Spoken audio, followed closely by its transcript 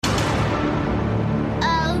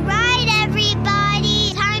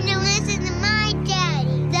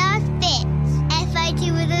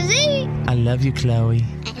love you, Chloe.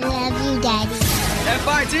 I love you, Daddy.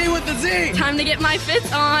 FIT with the Z. Time to get my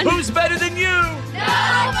Fitz on. Who's better than you?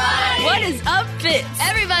 Nobody. What is up, Fitz?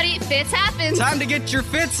 Everybody, Fitz happens. Time to get your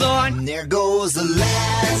Fitz on. And there goes the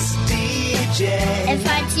last DJ.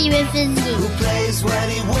 FIT with the Z. Who plays what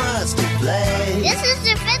he wants to play. This is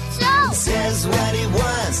the Fitz Show. Says what he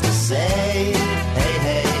wants to say. Hey,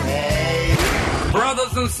 hey, hey.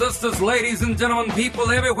 Brothers and sisters, ladies and gentlemen, people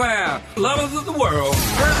everywhere, lovers of the world.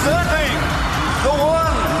 Presenting the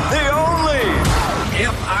one, the only.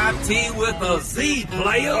 FIT with a Z,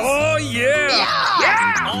 players. Oh,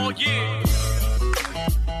 yeah. Oh, yeah.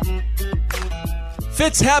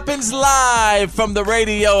 Fitz happens live from the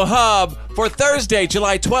Radio Hub for Thursday,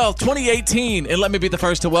 July 12th, 2018. And let me be the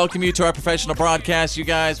first to welcome you to our professional broadcast, you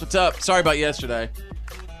guys. What's up? Sorry about yesterday.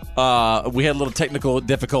 We had a little technical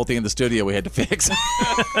difficulty in the studio we had to fix.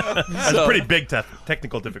 That's a pretty big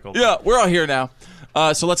technical difficulty. Yeah, we're all here now.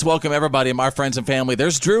 So let's welcome everybody, my friends and family.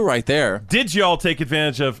 There's Drew right there. Did you all take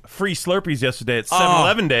advantage of free Slurpees yesterday at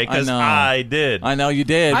 7-Eleven Day? Because I did. I know you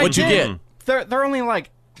did. What'd you get? They're only like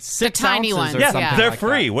 6 tiny ounces ones. or Yeah, something they're like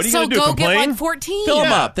free. that. What are you So going to do, go complain? get like 14. Fill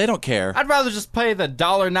them up. They don't care. I'd rather just pay the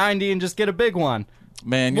 $1.90 and just get a big one.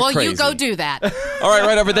 Man, you're Well, crazy. you go do that. All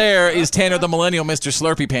right over there is Tanner the Millennial, Mr.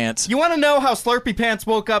 Slurpy Pants. You want to know how Slurpy Pants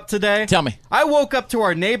woke up today? Tell me. I woke up to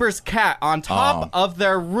our neighbor's cat on top of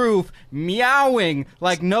their roof meowing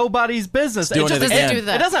like nobody's business. Doing it again. do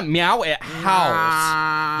that. It doesn't meow, it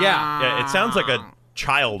howls. Yeah. Yeah, it sounds like a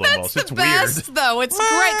child almost. That's It's the best, weird. though. It's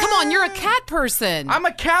great. Come on, you're a cat person. I'm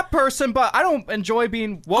a cat person, but I don't enjoy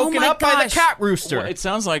being woken my up by the gosh. cat rooster. Well, it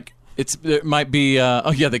sounds like it might be.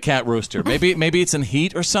 The cat rooster. Maybe it's in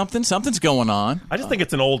heat or something. Something's going on. I just think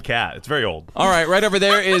it's an old cat. It's very old. All right over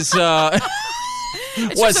there is.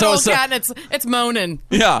 It's just an old cat, and it's moaning.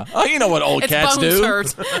 Yeah, you know what old Its cats bones do.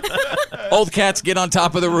 hurt. Old cats get on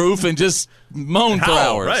top of the roof and just moan for Howl,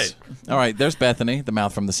 hours. right. All right, there's Bethany, the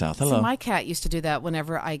mouth from the south. Hello. So my cat used to do that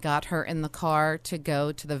whenever I got her in the car to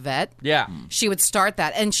go to the vet. Yeah. She would start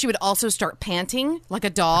that, and she would also start panting like a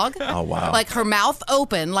dog. Oh, wow. Like her mouth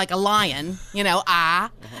open like a lion,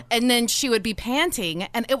 and then she would be panting,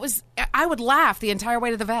 and I would laugh the entire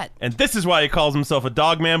way to the vet. And this is why he calls himself a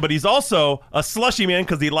dog man, but he's also a slushy man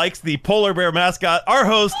because he likes the polar bear mascot, our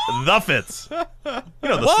host, the Fitz. You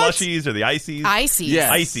know, the slushies or the ices. Ices. Yes.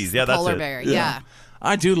 Ices, yeah, that's Polar it. bear, yeah.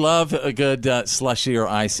 I do love a good slushy or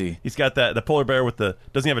icy. He's got the polar bear with doesn't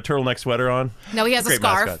he have a turtleneck sweater on? No, he has a Great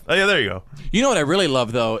scarf. mascot. Oh, yeah, there you go. You know what I really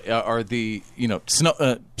love though are the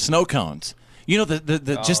snow cones. You know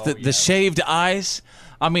the shaved eyes.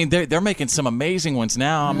 I mean they're making some amazing ones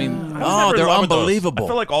now. I mean they're unbelievable. I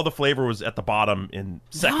feel like all the flavor was at the bottom in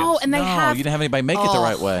seconds. No, and they have. You didn't have anybody make it the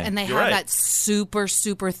right way. And they You're have right. that super,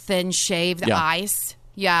 super thin shaved Yeah. ice.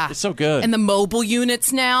 Yeah. It's so good. And the mobile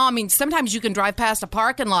units now. I mean, sometimes you can drive past a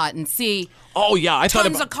parking lot and see Oh yeah, I thought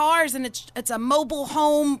tons about of cars, and it's a mobile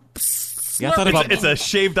home. Yeah, I thought about It's a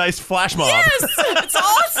shaved ice flash mob. Yes, it's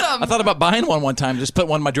awesome. I thought about buying one time. Just put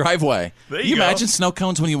one in my driveway. There Can you you go. imagine snow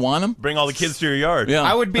cones when you want them? Bring all the kids to your yard. Yeah.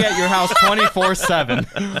 I would be at your house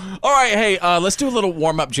 24/7. All right, hey, let's do a little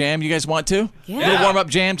warm-up jam. You guys want to? Yeah. A little warm-up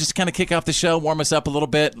jam, just to kind of kick off the show, warm us up a little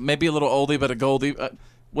bit. Maybe a little oldie, but a goldie.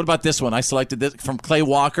 What about this one? I selected this from Clay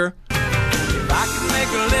Walker. If I could make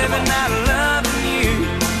a living out of loving you,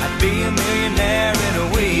 I'd be a millionaire in a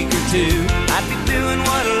week or two. I'd be doing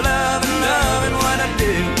what I love and loving what I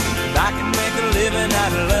do. If I could make a living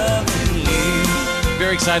out of loving you.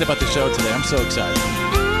 Very excited about the show today. I'm so excited.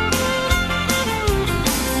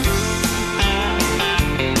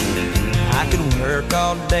 I could work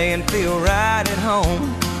all day and feel right at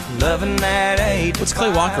home, loving that 8 to What's Clay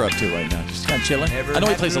 5. Walker up to right now? Just kind of chilling? I know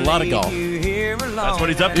he plays a lot of golf. That's what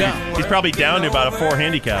he's up to. Yeah. He's probably down to about a 4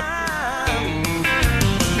 handicap.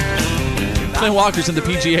 Clay Walker's in the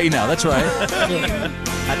PGA now. That's right.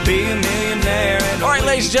 I'd be a millionaire in a All right,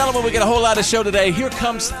 ladies and week. gentlemen, we got a whole lot of show today. Here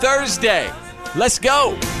comes Thursday. Let's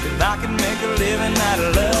go. If I could make a living out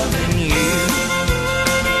of loving you.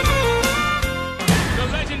 The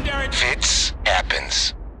legendary Fitz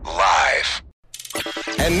happens live.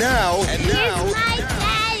 And now, Here's my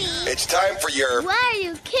daddy. it's time for your Why are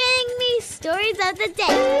you kidding me? Stories of the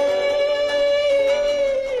day.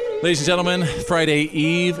 Ladies and gentlemen, Friday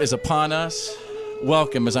Eve is upon us.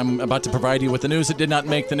 Welcome as I'm about to provide you with the news that did not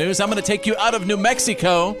make the news. I'm going to take you out of New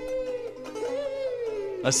Mexico.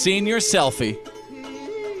 A senior selfie.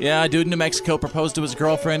 Yeah, a dude in New Mexico proposed to his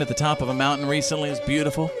girlfriend at the top of a mountain recently. It was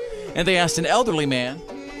beautiful. And they asked an elderly man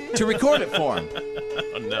to record it for him.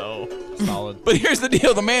 Oh, no. Solid. But here's the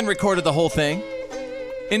deal. The man recorded the whole thing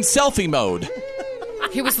in selfie mode.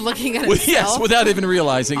 He was looking at himself. Yes, without even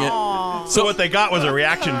realizing it. So what they got was a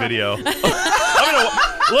reaction video.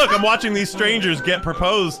 Look, I'm watching these strangers get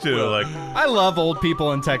proposed to. Like, I love old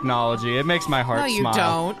people and technology. It makes my heart No, you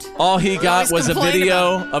smile. don't. All he got always was a complain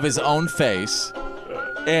video of his own face.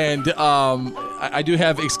 And I do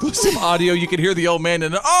have exclusive audio. You can hear the old man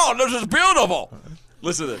and oh, this is beautiful.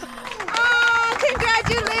 Listen to this. Oh,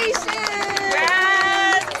 congratulations!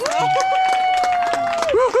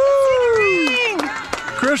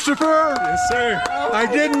 Christopher? yes, sir. I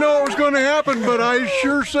didn't know it was going to happen, but I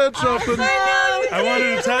sure said something. I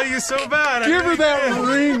wanted to tell you so bad. Give her that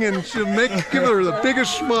ring and give her the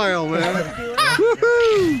biggest smile, man.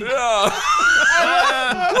 Woohoo!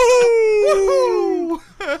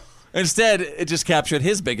 Instead, it just captured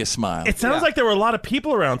his biggest smile. It sounds like there were a lot of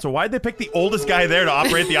people around, so why'd they pick the oldest guy there to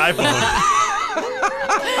operate the iPhone?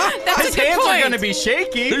 His hands are going to be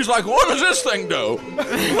shaky. He's like, what does this thing do?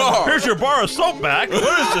 Here's your bar of soap back.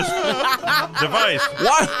 What is this device?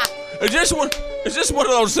 What? Is this one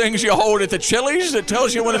of those things you hold at the Chili's that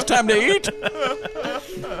tells you when it's time to eat?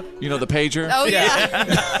 You know the pager? Oh,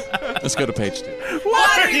 yeah. Let's go to page 2.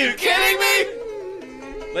 What are you kidding me?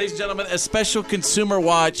 Ladies and gentlemen, a special consumer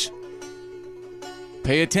watch.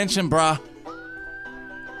 Pay attention, brah.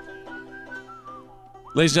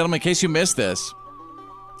 Ladies and gentlemen, in case you missed this,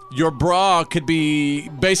 your bra could be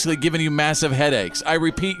basically giving you massive headaches. I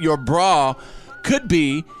repeat, your bra could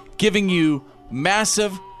be giving you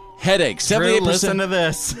massive headaches. 78%. Drew, listen to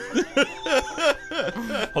this.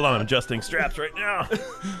 Hold on, I'm adjusting straps right now.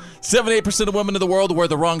 78% of women in the world wear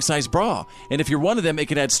the wrong size bra. And if you're one of them, it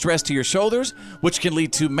can add stress to your shoulders, which can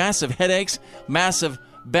lead to massive headaches, massive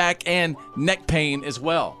back and neck pain as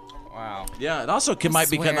well. Wow. Yeah, it also might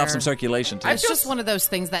be cutting off some circulation, too. It's just one of those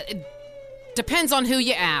things that it depends on who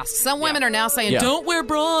you ask. Some women are now saying, Yeah. don't wear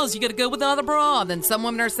bras. You got to go without a bra. Then some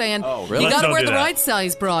women are saying, Oh, really? you got to Don't wear do the that. right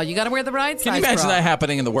size bra. You got to wear the right Can size you imagine bra. that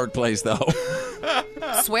happening in the workplace, though?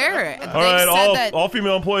 Swear it. All right, all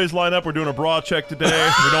female employees line up. We're doing a bra check today.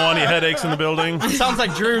 We don't want any headaches in the building. Sounds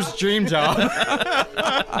like Drew's dream job. All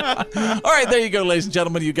right, there you go, ladies and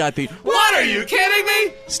gentlemen. You got the What are you kidding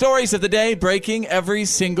me? stories of the day breaking every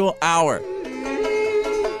single hour.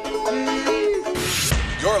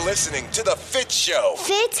 You're listening to The Fitz Show.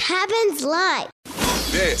 Fitz happens live.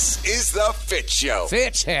 This is The Fitz Show.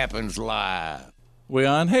 Fitz happens live. We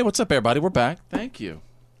on? Hey, what's up, everybody? We're back. Thank you.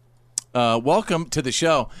 Welcome to the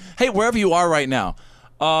show. Hey, wherever you are right now,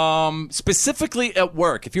 specifically at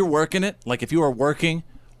work, if you're working it, like if you are working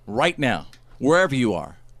right now, wherever you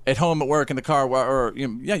are, at home, at work, in the car, or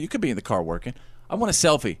you could be in the car working. I want a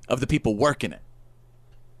selfie of the people working it.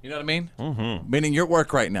 You know what I mean? Mm-hmm. Meaning you're at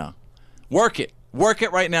work right now. Work it. Work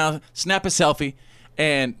it right now. Snap a selfie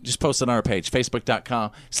and just post it on our page,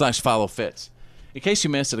 facebook.com/followfitz. In case you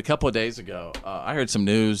missed it, a couple of days ago, I heard some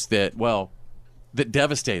news that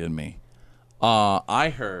devastated me.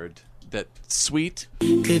 I heard that sweet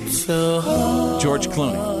George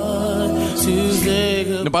Clooney.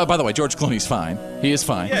 No, by the way, George Clooney's fine. He is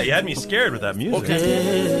fine. Yeah, you had me scared with that music.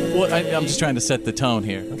 Okay. Well, I'm just trying to set the tone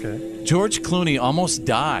here. Okay. George Clooney almost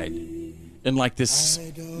died in like this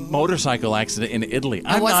motorcycle accident in Italy.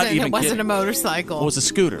 It wasn't a kidding. motorcycle. It was a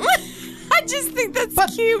scooter. I just think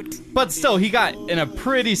that's cute. But still, he got in a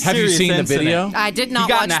pretty Have you serious seen incident. the video? I did not He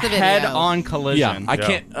got watch in the a video. head-on collision. Yeah, I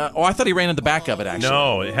can't. I thought he ran in the back of it, actually.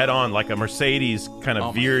 No, head on, like a Mercedes kind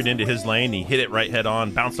of veered into his lane. He hit it right head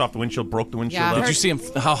on, bounced off the windshield, broke the windshield Yeah, up. Did you see him?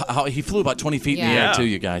 How he flew about 20 feet in the Yeah. air too,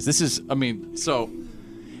 you guys. This is.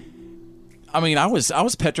 I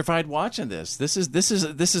was petrified watching this. This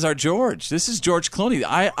is our George. This is George Clooney.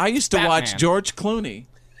 I used to watch Batman. George Clooney.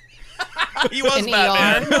 He was In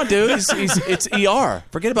Batman. ER. No, dude, it's ER.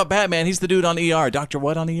 Forget about Batman. He's the dude on ER. Dr.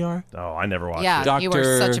 What on ER? Oh, I never watched Yeah. it. Dr. You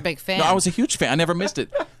were such a big fan. No, I was a huge fan. I never missed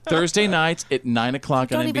it. Thursday nights at 9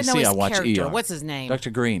 o'clock on Don't even know NBC. his I watch character. ER. What's his name? Dr.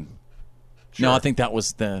 Green. No, I think that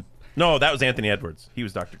was the. No, that was Anthony Edwards. He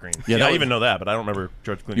was Dr. Green. Yeah, Yeah, that I was- even know that, but I don't remember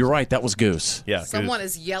George Clooney. You're right. That was Goose. Yeah, Someone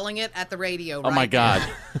Goose. is yelling it at the radio. Oh my God.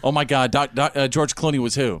 Oh my God. George Clooney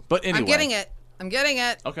was who? But anyway. I'm getting it. I'm getting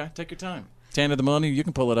it. Okay, take your time. Tanner the Money, you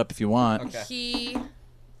can pull it up if you want. Okay. He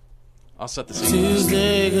I'll set the scene. was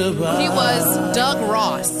Doug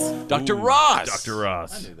Ross. Dr. Ross. Dr.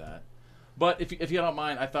 Ross. I knew that. But if you don't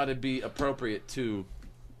mind, I thought it'd be appropriate to.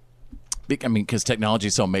 Because technology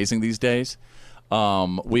is so amazing these days.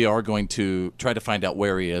 We are going to try to find out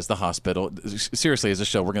where he is, the hospital. Seriously, as a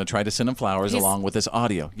show, we're going to try to send him flowers along with this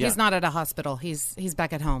audio. Yeah. He's not at a hospital. He's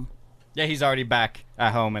back at home. Yeah, he's already back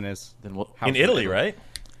at home in his Then we'll, In Italy, right?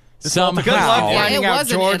 somehow. Good luck Yeah, finding it out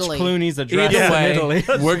was in George Italy. Clooney's address Either way, in Italy.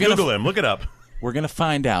 we're gonna Google him. Look it up. we're going to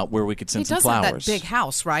find out where we could send He some does flowers. have that big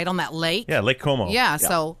house, right, on that lake? Yeah, Lake Como. Yeah,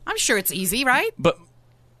 so I'm sure it's easy, right? But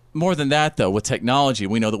more than that, though, with technology,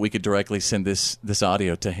 we know that we could directly send this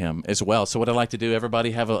audio to him as well. So what I'd like to do,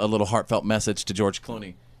 everybody have a little heartfelt message to George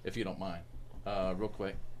Clooney, if you don't mind, real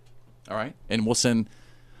quick. All right? And we'll send,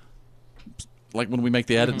 like when we make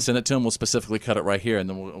the edit and send it to him, we'll specifically cut it right here, and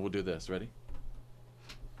then we'll do this. Ready?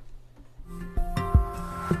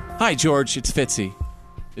 Hi, George. It's Fitzy.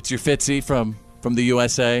 It's your Fitzy from the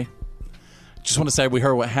USA. Just want to say we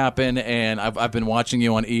heard what happened, and I've been watching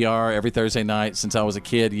you on ER every Thursday night since I was a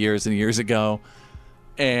kid years and years ago,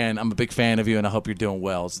 and I'm a big fan of you, and I hope you're doing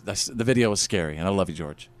well. The video was scary, and I love you,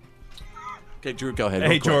 George. Okay, Drew, go ahead.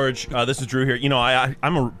 Hey, George, this is Drew here. You know,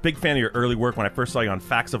 I'm a big fan of your early work. When I first saw you on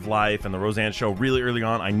Facts of Life and The Roseanne Show really early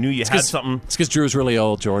on, I knew you had something. It's because Drew's really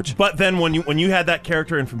old, George. But then when you had that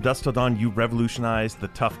character in From Dusk Till Dawn, you revolutionized the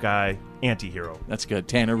tough guy anti-hero. That's good.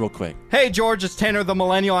 Tanner, real quick. Hey, George, it's Tanner the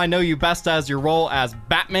Millennial. I know you best as your role as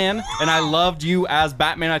Batman, and I loved you as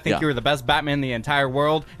Batman. I think you were the best Batman in the entire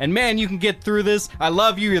world. And, man, you can get through this. I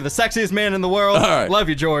love you. You're the sexiest man in the world. All right. Love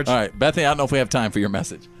you, George. All right. Bethany, I don't know if we have time for your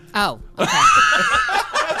message. Oh, okay.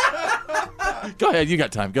 Go ahead. You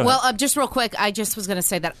got time. Go ahead. Well, just real quick, I just was going to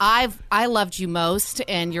say that I loved you most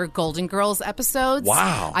in your Golden Girls episodes.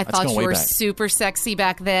 Wow. I That's thought going you way were back. super sexy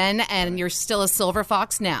back then, and you're still a silver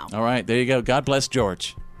fox now. All right. There you go. God bless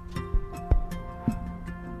George.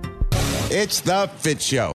 It's the Fitz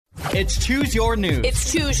Show. It's Choose Your News.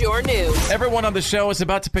 It's Choose Your News. Everyone on the show is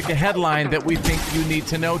about to pick a headline that we think you need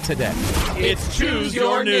to know today. It's Choose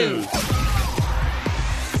Your News.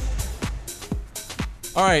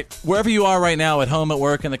 All right, wherever you are right now, at home, at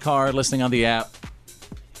work, in the car, listening on the app,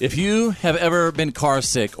 if you have ever been car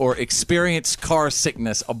sick or experienced car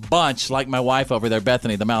sickness a bunch, like my wife over there,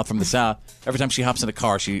 Bethany, the mouth from the south, every time she hops in a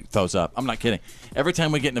car, she throws up. I'm not kidding. Every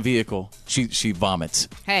time we get in a vehicle, she vomits.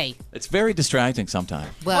 Hey. It's very distracting sometimes.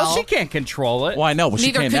 Well, she can't control it. Well, I know. Well, she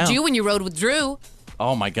neither can could now. you when you rode with Drew.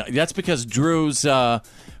 Oh, my God. That's because Drew's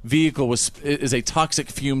vehicle is a toxic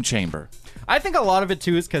fume chamber. I think a lot of it,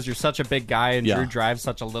 too, is because you're such a big guy and Drew drives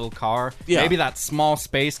such a little car. Yeah. Maybe that small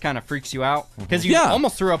space kind of freaks you out. Because you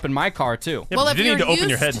almost threw up in my car, too. Yeah, Well, but if you didn't need you're to open your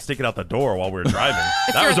used- head and stick it out the door while we were driving.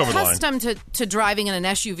 If That you're was over the line. accustomed to driving in an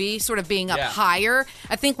SUV, sort of being up higher,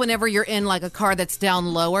 I think whenever you're in like a car that's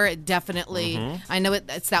down lower, it definitely. I know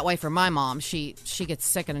it's that way for my mom. She gets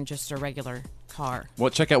sick in just a regular car. Well,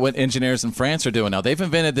 check out what engineers in France are doing now. They've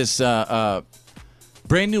invented this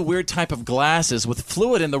brand new weird type of glasses with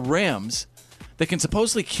fluid in the rims that can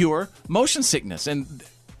supposedly cure motion sickness. And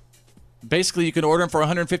basically, you can order them for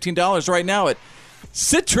 $115 right now at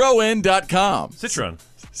Citroen.com. Citroen.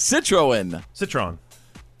 Citroen.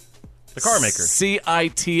 The car maker. Citroen.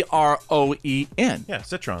 Yeah,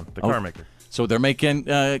 Citroen, the car maker. So they're making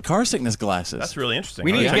car sickness glasses. That's really interesting.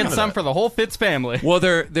 We need to Check get into some that. for the whole Fitz family. Well,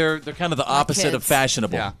 they're kind of the opposite of kids.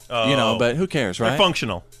 fashionable. Yeah. You know, but who cares, right? They're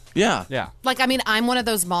functional. Yeah. Yeah. Like, I mean, I'm one of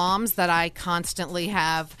those moms that I constantly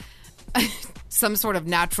have some sort of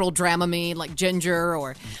natural Dramamine, like ginger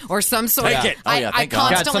or some sort Take of. it. Oh, yeah, I thank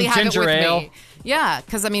God. constantly Got some have it ginger with ale. me. Yeah,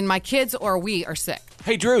 because I mean, my kids or we are sick.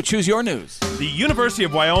 Hey, Drew, choose your news. The University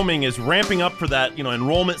of Wyoming is ramping up for that,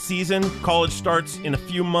 enrollment season. College starts in a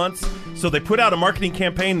few months, so they put out a marketing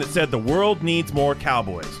campaign that said the world needs more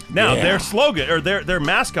cowboys. Now, their slogan or their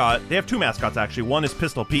mascot, they have two mascots actually. One is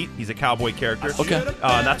Pistol Pete. He's a cowboy character. Okay.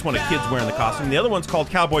 And that's when a kid's wearing the costume. The other one's called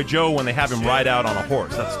Cowboy Joe when they have him ride out on a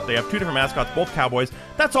horse. They have two different mascots, both cowboys.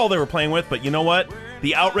 That's all they were playing with, but you know what?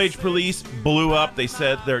 The outrage police blew up. They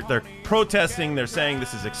said they're protesting. They're saying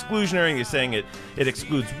this is exclusionary. They're saying it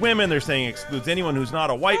excludes women. They're saying it excludes anyone who's not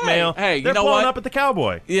a white male. Hey, you they're know blowing what? up at the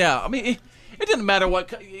cowboy. Yeah, I mean, it doesn't matter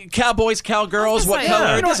what cowboys, cowgirls, what say, color.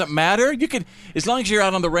 yeah. It doesn't matter. You could, as long as you're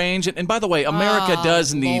out on the range. And by the way, America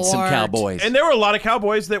does need some Lord. cowboys. And there were a lot of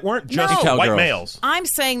cowboys that weren't just No. white Cowgirls. males. I'm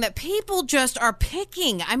saying that people just are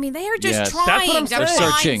picking. I mean, they are just Yes. trying That's what I'm to saying.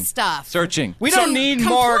 find searching stuff. Searching. We So don't need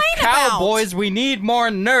more complain about. cowboys. We need more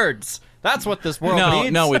nerds. That's what this world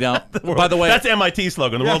needs. No, we don't. By the way, That's MIT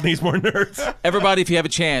slogan. The world needs more nerds. everybody, if you have a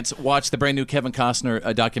chance, watch the brand new Kevin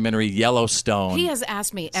Costner documentary, Yellowstone. He has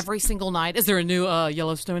asked me every single night, is there a new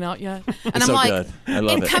Yellowstone out yet? And It's I'm so like, good. I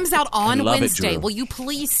love it. comes out on I love it, Wednesday. Drew. Will you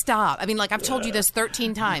please stop? I mean, like, I've told you this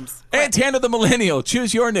 13 times. And Tanner the Millennial,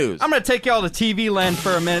 choose your news. I'm going to take y'all to TV land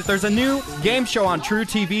for a minute. There's a new game show on True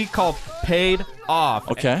TV called Paid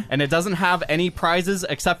Off. Okay. And it doesn't have any prizes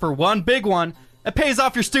except for one big one. It pays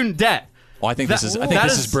off your student debt. Oh, I think this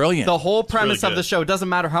is brilliant. The whole premise really of the show. It doesn't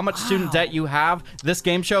matter how much student debt you have. This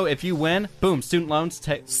game show, if you win, boom, student loans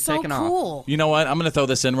taken off. Cool. You know what? I'm going to throw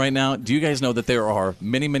this in right now. Do you guys know that there are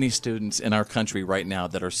many, many students in our country right now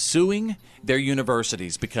that are suing their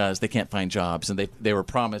universities because they can't find jobs, and they were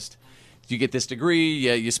promised, you get this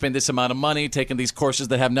degree, you spend this amount of money taking these courses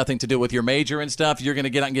that have nothing to do with your major and stuff, you're going to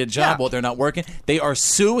get out and get a job. Well, they're not working. They are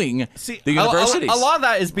suing the universities. A lot of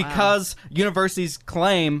that is because universities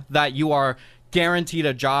claim that you are guaranteed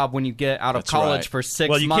a job when you get out of college for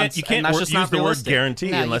 6 months. You can't use the word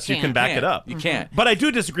guarantee unless you can back it up. You can't. But I do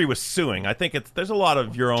disagree with suing. I think there's a lot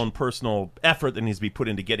of your own personal effort that needs to be put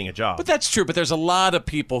into getting a job. But that's true. But there's a lot of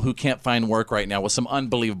people who can't find work right now with some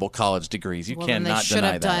unbelievable college degrees. You cannot deny that. They should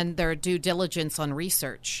have done their due diligence on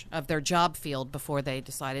research of their job field before they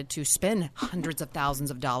decided to spend hundreds of thousands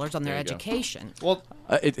of dollars on their education. Well,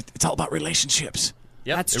 it's all about relationships.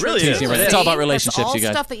 Yep. That's it true. really is. It's all about relationships, That's all you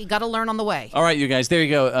guys. stuff that you got to learn on the way. All right, you guys. There you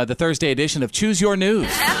go. The Thursday edition of Choose Your News.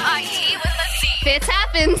 F-I-E with a C. Fitz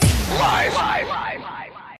happens. Live.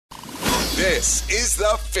 This is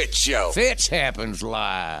the Fitz Show. Fitz happens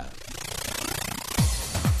live.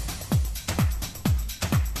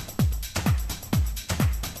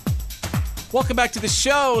 Welcome back to the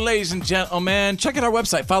show, ladies and gentlemen. Check out our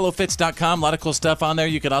website, followfitz.com. A lot of cool stuff on there.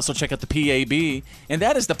 You can also check out the PAB, and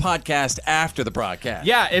that is the podcast after the broadcast.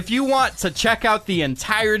 Yeah, if you want to check out the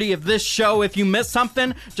entirety of this show, if you missed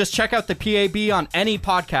something, just check out the PAB on any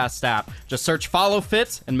podcast app. Just search Follow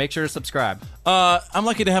Fitz and make sure to subscribe. I'm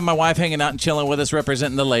lucky to have my wife hanging out and chilling with us,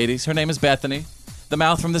 representing the ladies. Her name is Bethany, the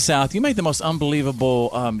mouth from the South. You made the most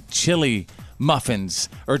unbelievable chili muffins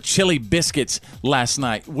or chili biscuits last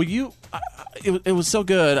night. Will you... It was so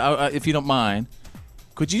good. If you don't mind,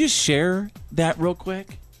 could you just share that real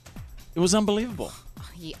quick? It was unbelievable.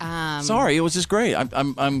 Sorry, it was just great.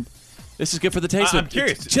 This is good for the taste. I'm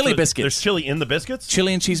curious. Chili biscuits. There's chili in the biscuits?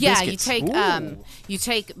 Chili and cheese biscuits. Yeah, you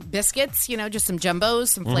take biscuits, just some jumbos,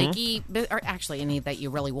 some flaky, or actually any that you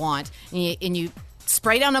really want, and you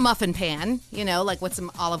spray down a muffin pan, like with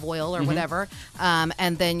some olive oil or whatever,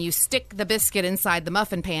 and then you stick the biscuit inside the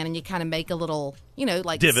muffin pan, and you kind of make a little,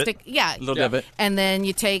 divot. Divot. And then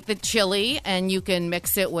you take the chili, and you can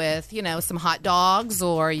mix it with, some hot dogs,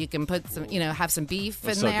 or you can put some, have some beef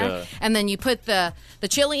in there, good. and then you put the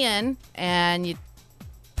chili in, and you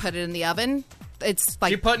put it in the oven. It's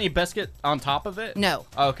like, Do you put any biscuit on top of it? No.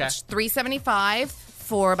 Okay. It's $3.75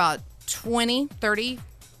 for about 20, 30.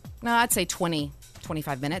 No, I'd say 20.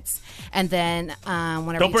 25 minutes, and then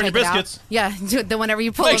whenever don't you burn take your it biscuits. Then whenever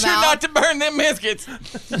you pull Make them sure out, not to burn them biscuits.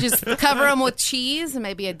 just cover them with cheese and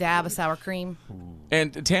maybe a dab of sour cream.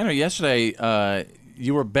 And Tanner, yesterday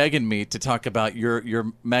you were begging me to talk about your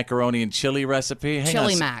macaroni and chili recipe.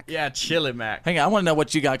 Chili mac. Yeah, chili mac. Hang on, I want to know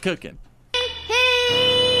what you got cooking.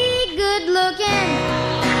 Hey, good looking.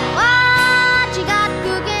 What you got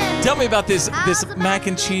cooking? Tell me about this mac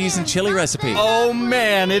and cheese and chili recipe. Oh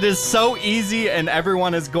man, it is so easy and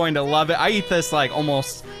everyone is going to love it. I eat this like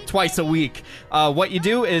almost twice a week. What you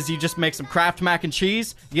do is you just make some Kraft mac and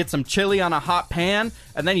cheese, you get some chili on a hot pan,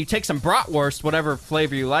 and then you take some bratwurst, whatever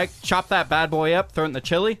flavor you like, chop that bad boy up, throw it in the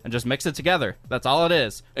chili, and just mix it together. That's all it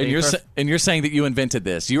is. And you're saying that you invented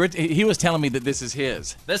this. He was telling me that this is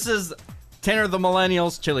his. This is Tanner the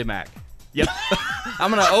Millennial's chili mac. Yep. I'm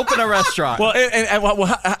going to open a restaurant. Well,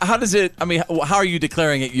 how does it, how are you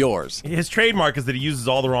declaring it yours? His trademark is that he uses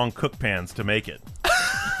all the wrong cook pans to make it.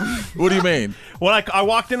 What do you mean? Well, I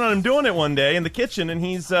walked in on him doing it one day in the kitchen, and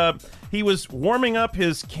he was warming up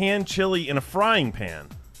his canned chili in a frying pan.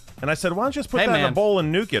 And I said, why don't you just put that in a bowl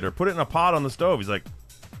and nuke it, or put it in a pot on the stove? He's like,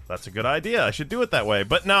 that's a good idea. I should do it that way.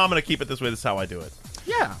 But now I'm going to keep it this way. This is how I do it.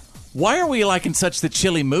 Yeah. Why are we like in such the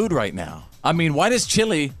chilly mood right now? Why does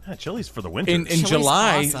chili... Yeah, chili's for the winter. In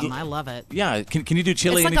July... Awesome. I love it. Yeah, can you do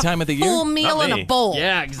chili It's like any time of the year? full meal in a bowl.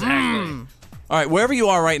 Yeah, exactly. All right, wherever you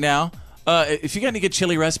are right now, if you got any good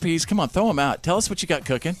chili recipes, come on, throw them out. Tell us what you got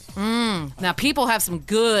cooking. Now, people have some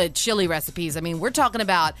good chili recipes. We're talking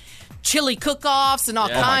about chili cook-offs and all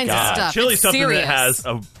kinds of stuff. Chili's It's something serious. that has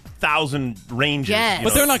 1,000 ranges. Yes.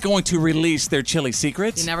 But they're not going to release their chili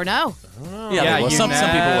secrets. You never know. Yeah, well, some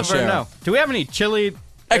people will share. Know. Do we have any chili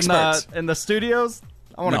experts in the studios?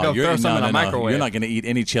 I want to go throw some in the microwave. You're not going to eat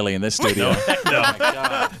any chili in this studio. No.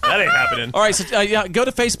 That ain't happening. All right, so go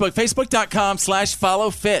to Facebook,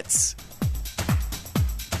 facebook.com/followfitz.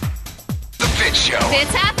 The Fitz Show.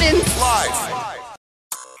 Fitz happens. Live.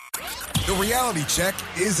 The reality check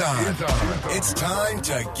is on. It's time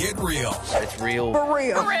to get real. It's real. For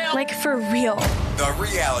real. Like for real. The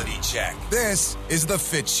reality check. This is The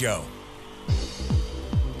Fitz Show.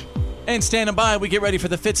 And standing by, we get ready for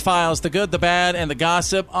the Fitz Files, the good, the bad, and the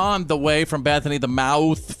gossip on the way from Bethany, the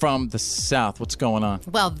mouth from the south. What's going on?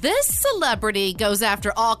 Well, this celebrity goes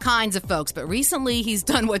after all kinds of folks, but recently he's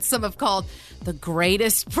done what some have called the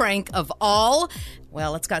greatest prank of all.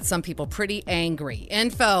 Well, it's got some people pretty angry.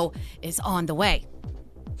 Info is on the way.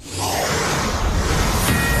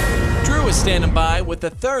 Drew is standing by with the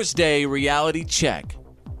Thursday reality check.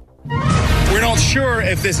 We're not sure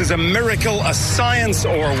if this is a miracle, a science,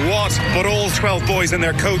 or what, but all 12 boys and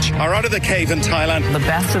their coach are out of the cave in Thailand. The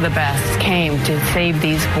best of the best came to save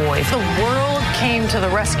these boys. The world came to the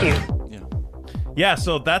rescue. Yeah,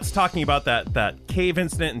 so that's talking about that cave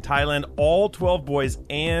incident in Thailand. All 12 boys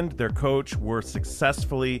and their coach were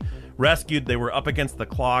successfully rescued. They were up against the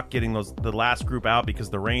clock getting the last group out because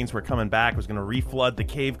the rains were coming back. It was going to reflood the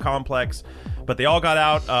cave complex. But they all got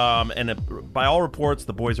out, and by all reports,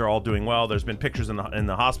 the boys are all doing well. There's been pictures in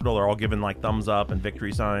the hospital. They're all giving like thumbs up and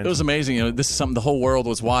victory signs. It was amazing. This is something the whole world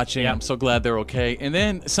was watching. Yep. I'm so glad they're okay. And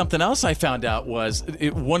then something else I found out was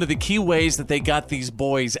one of the key ways that they got these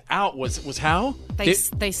boys out was how? They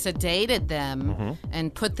sedated them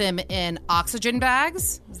and put them in oxygen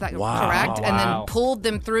bags. Is that correct? Wow. And then pulled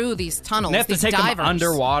them through these tunnels. They have to take divers. them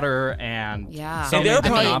underwater and so and many they're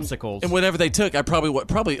different obstacles. And whatever they took, probably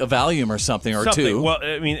a Valium or something or two. Well,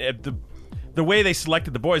 I mean, the way they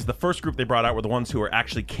selected the boys, the first group they brought out were the ones who were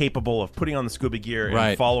actually capable of putting on the scuba gear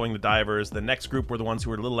and following the divers. The next group were the ones who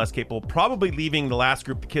were a little less capable, probably leaving the last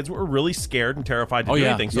group. The kids were really scared and terrified to do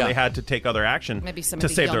anything, so they had to take other action to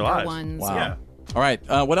save their lives. Wow. Yeah. All right,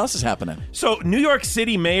 what else is happening? So, New York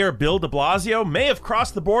City Mayor Bill de Blasio may have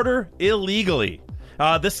crossed the border illegally.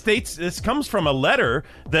 This comes from a letter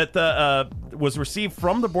that was received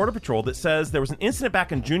from the Border Patrol that says there was an incident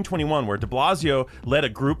back in June 21 where de Blasio led a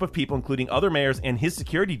group of people, including other mayors and his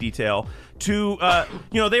security detail, to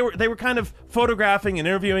they were kind of photographing and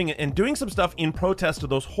interviewing and doing some stuff in protest of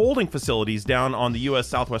those holding facilities down on the U.S.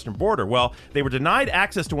 southwestern border. Well, they were denied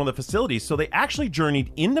access to one of the facilities, so they actually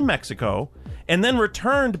journeyed into Mexico and then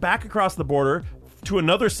returned back across the border to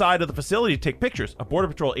another side of the facility to take pictures. A Border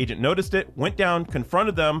Patrol agent noticed it, went down,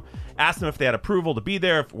 confronted them, asked them if they had approval to be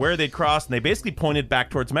there, where they'd crossed, and they basically pointed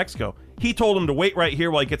back towards Mexico. He told them to wait right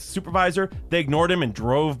here while he gets the supervisor. They ignored him and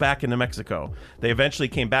drove back into Mexico. They eventually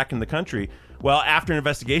came back in the country. Well, after an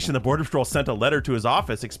investigation, the Border Patrol sent a letter to his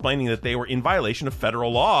office explaining that they were in violation of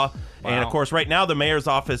federal law. Wow. And, of course, right now the mayor's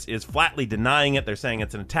office is flatly denying it. They're saying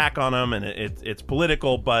it's an attack on him and it's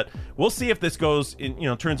political. But we'll see if this turns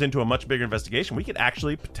into a much bigger investigation. We could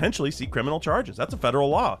actually potentially see criminal charges. That's a federal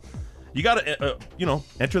law. You got to,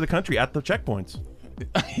 enter the country at the checkpoints.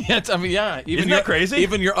 Isn't that crazy?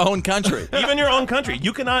 Even your own country. Even your own country.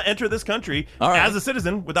 You cannot enter this country as a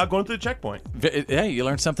citizen without going through the checkpoint. Hey, you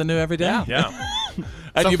learn something new every day. Yeah.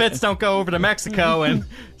 So Fitz don't go over to Mexico and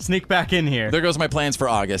sneak back in here. There goes my plans for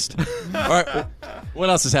August. All right, what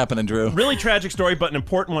else is happening, Drew? Really tragic story, but an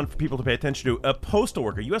important one for people to pay attention to. A postal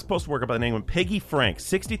worker, U.S. postal worker by the name of Peggy Frank,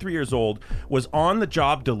 63 years old, was on the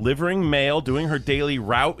job delivering mail, doing her daily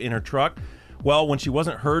route in her truck. Well, when she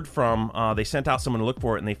wasn't heard from, they sent out someone to look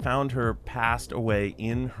for it, and they found her passed away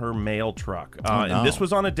in her mail truck. And this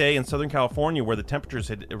was on a day in Southern California where the temperatures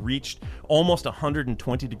had reached almost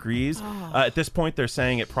 120 degrees. At this point, they're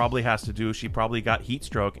saying it probably has to do, she probably got heat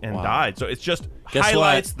stroke and died. So it's just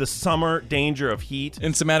highlights the summer danger of heat.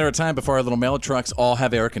 It's a matter of time before our little mail trucks all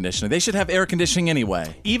have air conditioning. They should have air conditioning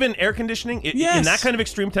anyway. Even air conditioning, in that kind of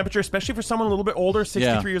extreme temperature, especially for someone a little bit older,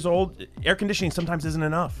 63 years old, air conditioning sometimes isn't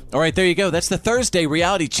enough. All right, there you go. That's the Thursday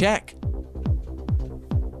reality check.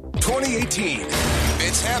 2018.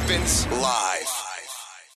 It happens live.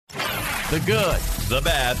 The good, the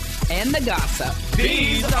bad, and the gossip.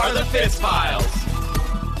 These are the Fitz Files.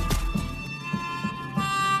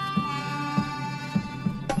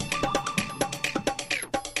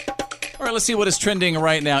 All right, let's see what is trending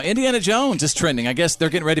right now. Indiana Jones is trending. I guess they're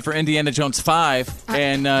getting ready for Indiana Jones 5,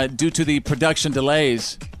 and due to the production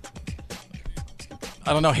delays,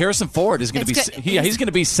 I don't know. Harrison Ford is going to be he's going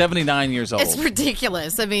to be 79 years old. It's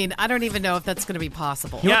ridiculous. I mean, I don't even know if that's going to be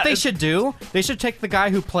possible. You know what they should do? They should take the guy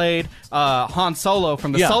who played Han Solo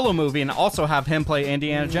from the Solo movie and also have him play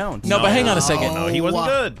Indiana Jones. No, but hang on a second. No, he wasn't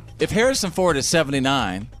good. If Harrison Ford is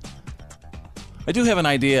 79, I do have an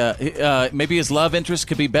idea. Maybe his love interest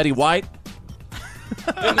could be Betty White.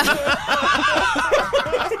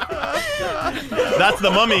 That's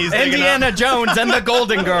the mummies. Indiana Jones and the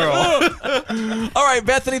Golden Girl. All right,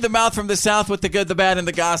 Bethany the Mouth from the South with the good, the bad, and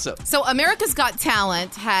the gossip. So America's Got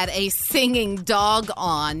Talent had a singing dog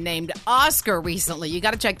on named Oscar recently. You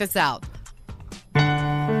got to check this out.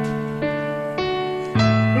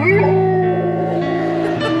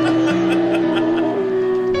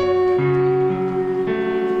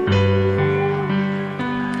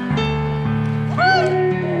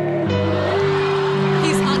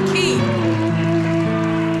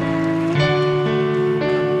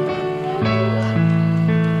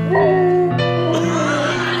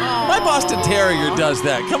 Carrier does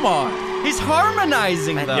that. Come on. He's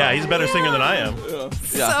harmonizing, though. Yeah, he's a better singer than I am. Yeah,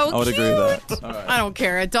 So I would agree with that. All right. I don't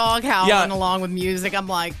care. A dog howling Yeah. along with music. I'm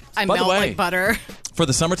like, I By the melt way, like butter. For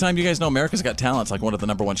the summertime, you guys know America's Got Talent. It's like one of the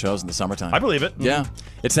 #1 shows in the summertime. I believe it. Yeah.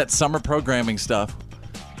 It's that summer programming stuff.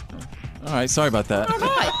 All right, sorry about that. All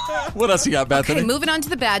right. What else you got, Bethany? Okay, moving on to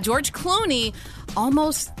the bad. George Clooney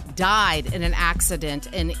almost died in an accident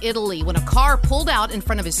in Italy when a car pulled out in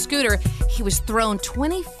front of his scooter. He was thrown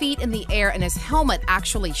 20 feet in the air, and his helmet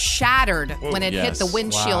actually shattered when it hit the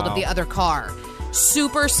windshield of the other car.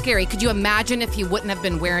 Super scary. Could you imagine if he wouldn't have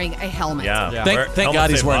been wearing a helmet? Yeah. Thank God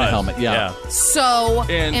he's wearing a helmet. Yeah. So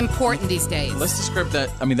And important these days. Let's describe that.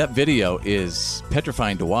 I mean, that video is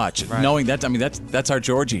petrifying to watch. Right. Knowing that, I mean, that's our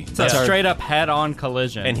Georgie. It's That's a our, straight-up head-on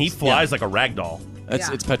collision. And he flies like a rag doll.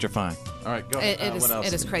 It's petrifying. All right, go ahead. It What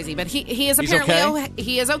else? is crazy, but he is He's apparently okay?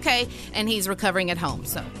 he is okay, and he's recovering at home.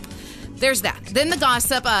 So there's that. Then the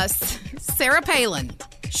gossip. Sarah Palin,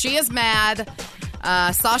 she is mad.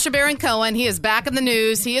 Sacha Baron Cohen, he is back in the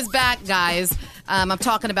news. He is back, guys. I'm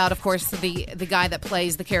talking about, of course, the guy that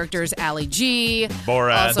plays the characters Ali G.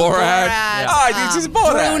 Borat. Also Borat. This is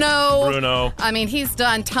Borat. Bruno. I mean, he's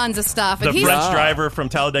done tons of stuff. The And he's, French driver from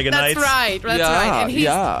Talladega That's Nights. right. That's right.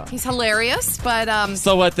 And he's hilarious, but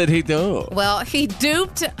So what did he do? well, he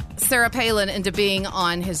duped Sarah Palin into being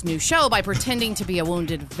on his new show by pretending to be a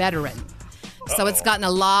wounded veteran. So it's gotten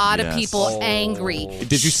a lot of Yes. people angry.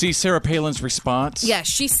 Did you see Sarah Palin's response? Yes,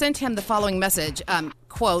 she sent him the following message,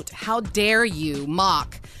 quote, "How dare you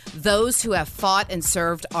mock those who have fought and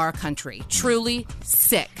served our country. Truly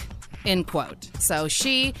sick," end quote. So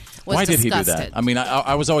she was Why did disgusted. he do that? I mean,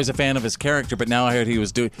 I was always a fan of his character, but now I heard he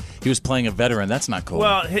was playing a veteran. That's not cool.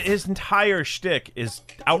 Well, his entire shtick is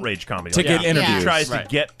outrage comedy. To get interviews. He tries Right. to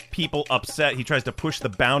get people upset. He tries to push the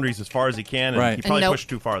boundaries as far as he can, and Right. he probably And pushed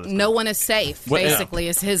too far this No one is safe, What- basically,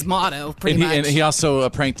 is his motto, pretty and much. and he also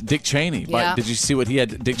pranked Dick Cheney. Yeah. Did you see what he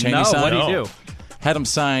had Dick Cheney No, sign? what'd he do? Had him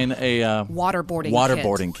sign a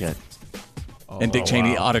Waterboarding kit. And Dick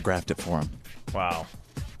Cheney autographed it for him. Wow.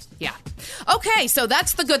 Yeah. Okay, so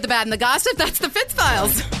that's the good, the bad, and the gossip. That's the Fitz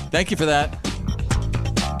Files. Thank you for that.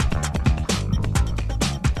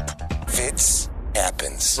 Fitz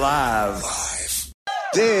happens Live.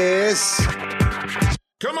 This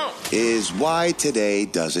is why today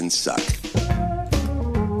doesn't suck.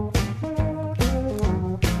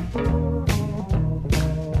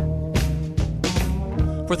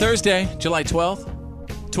 For Thursday, July 12th,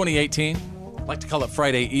 2018, I like to call it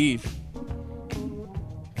Friday Eve.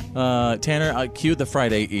 Tanner, cue the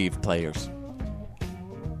Friday Eve players.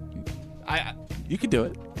 You can do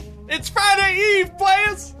it. It's Friday Eve,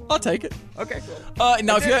 players! I'll take it. Okay, cool.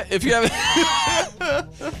 Now, if you have...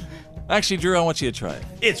 Actually, Drew, I want you to try it.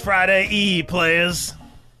 It's Friday Eve, players.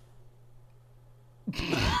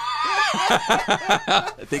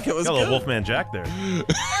 I think it was Got a good. little Wolfman Jack there.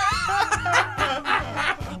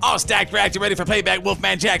 All stacked, racked, and ready for playback.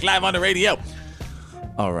 Wolfman Jack live on the radio.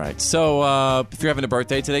 All right. So if you're having a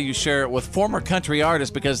birthday today, you share it with former country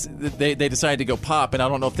artists because they decided to go pop, and I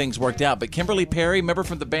don't know if things worked out. But Kimberly Perry, remember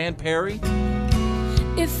from the band Perry?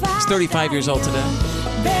 She's 35 years old today.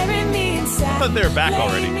 I thought they were back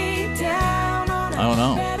already. I don't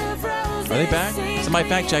know. Are they back? Somebody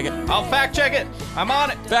fact check it. I'll fact check it. I'm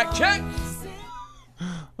on it. Fact check.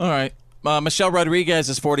 All right. Michelle Rodriguez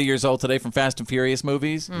is 40 years old today from Fast and Furious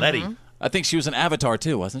movies. Letty. I think she was an Avatar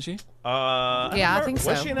too, wasn't she? Yeah, I think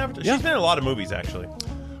so. Was she an Avatar? Yeah. She's been in a lot of movies, actually.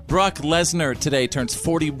 Brock Lesnar today turns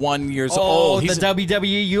 41 years Oh, old. the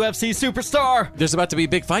WWE UFC superstar. There's about to be a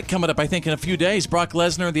big fight coming up, I think, in a few days. Brock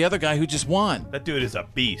Lesnar and the other guy who just won. That dude is a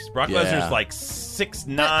beast. Brock Yeah. Lesnar's like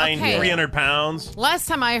 6'9", Okay. 300 pounds. Last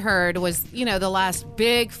time I heard was, the last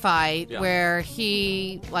big fight where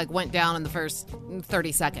he went down in the first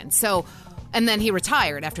 30 seconds. So, and then he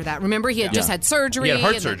retired after that. Remember, he had just had surgery. He had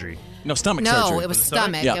heart and surgery. No, stomach surgery. No, it was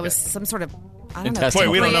stomach. Yeah. It was some sort of, I don't Intestinal. know.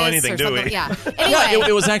 Boy, we don't know pancreas anything, or do something. we? Yeah. Yeah, Anyway,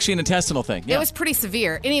 it was actually an intestinal thing. Yeah, it was pretty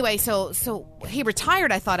severe. Anyway, so he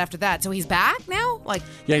retired, I thought, after that. So he's back now?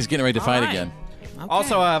 yeah, he's getting ready to fight right. again. Okay.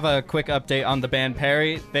 Also, I have a quick update on the band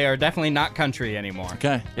Perry. They are definitely not country anymore.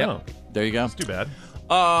 Okay. Yep. Oh, There you go. it's too bad.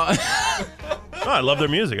 Uh, Oh, I love their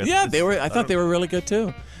music. yeah, they were. I thought they were really good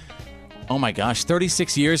too. Oh my gosh!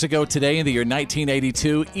 36 years ago today, in the year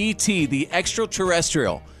 1982, E.T. the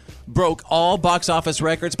Extraterrestrial broke all box office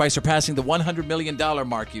records by surpassing the $100 million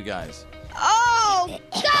mark. You guys. Oh,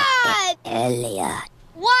 God! Elliot.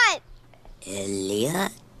 What?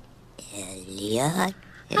 Elliot.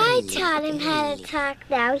 I taught him how to talk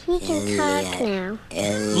now. He can talk now.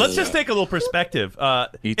 Let's just take a little perspective.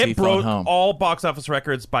 It broke all box office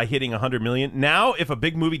records by hitting 100 million. Now, if a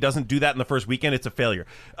big movie doesn't do that in the first weekend, it's a failure.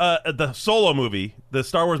 The Solo movie, the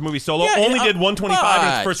Star Wars movie Solo, only did 125 in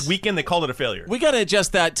its first weekend. They called it a failure. We got to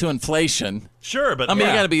adjust that to inflation. Sure, but I mean,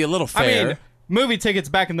 you got to be a little fair. I mean, movie tickets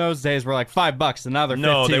back in those days were like $5, and now they're $15.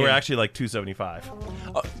 No, they were actually like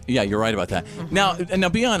 $2.75. Yeah, you're right about that. Now,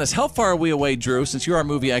 be honest. How far are we away, Drew, since you're our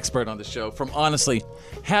movie expert on the show, from honestly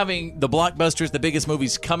having the blockbusters, the biggest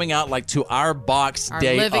movies coming out like to our box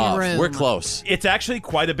day living of? room. We're close. It's actually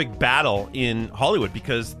quite a big battle in Hollywood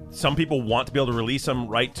because some people want to be able to release them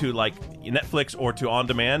right to like Netflix or to on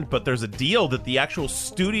demand, but there's a deal that the actual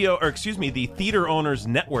the theater owners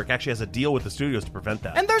network actually has a deal with the studios to prevent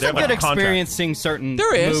that. And there's a good experience seeing certain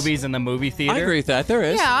movies in the movie theater. I agree with that. There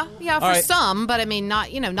is. Yeah, for some, but I mean,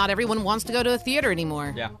 not everyone wants to go to a theater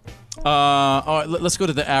anymore. Yeah. All right, let's go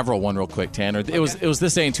to the Avril one real quick, Tanner. It was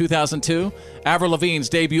this day in 2002. Avril Lavigne's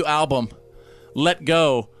debut album, "Let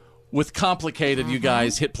Go," with "Complicated," you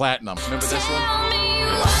guys hit platinum. Remember this one?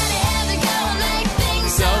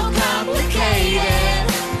 So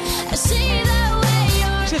complicated.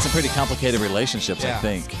 She had some pretty complicated relationships, I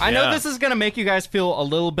think. I know this is going to make you guys feel a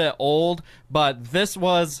little bit old, but this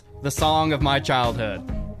was the song of my childhood.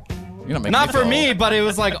 Not for me, but it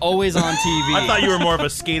was like always on TV. I thought you were more of a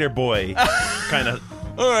skater boy kind of.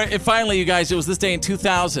 All right, and finally, you guys, it was this day in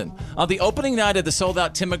 2000. On the opening night of the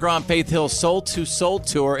sold-out Tim McGraw Faith Hill Soul to Soul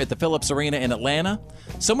tour at the Phillips Arena in Atlanta,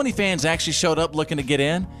 so many fans actually showed up looking to get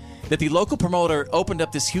in that the local promoter opened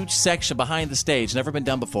up this huge section behind the stage, never been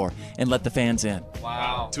done before, and let the fans in.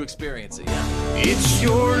 Wow. To experience it, yeah. It's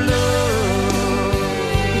your love.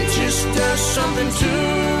 It just does something to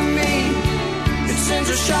me. It sends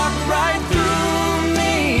a shock right through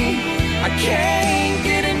me. I can't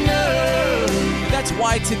get enough. That's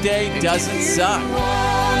why today doesn't suck.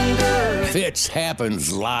 Fitz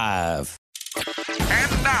happens live.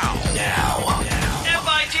 And now.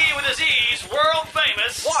 FIT with a Z's world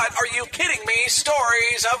famous. What are you kidding me?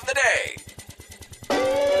 Stories of the day.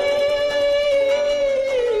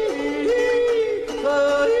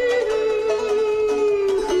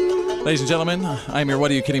 Ladies and gentlemen, I'm your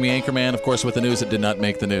What Are You Kidding Me anchorman, of course, with the news that did not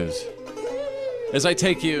make the news. As I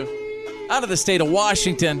take you out of the state of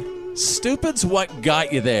Washington, stupid's what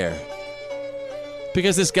got you there.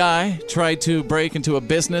 Because this guy tried to break into a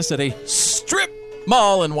business at a strip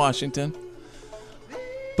mall in Washington.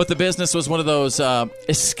 But the business was one of those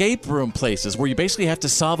escape room places where you basically have to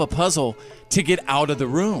solve a puzzle to get out of the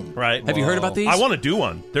room. Right. Have you heard about these? I want to do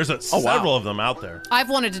one. There's several of them out there. I've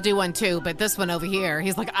wanted to do one too, but this one over here,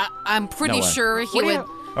 he's like, I'm pretty sure he would.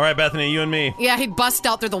 All right, Bethany, you and me. Yeah, he'd bust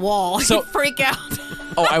out through the wall. So- He'd freak out.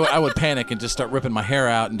 I would panic and just start ripping my hair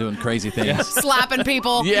out and doing crazy things. Slapping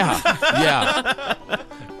people. Yeah.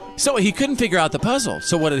 So he couldn't figure out the puzzle.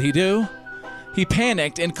 So what did he do? He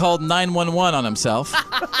panicked and called 911 on himself.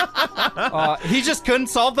 He just couldn't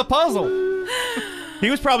solve the puzzle. He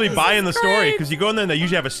was probably buying the story because you go in there and they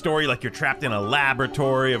usually have a story like you're trapped in a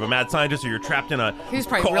laboratory of a mad scientist or you're trapped in a mine.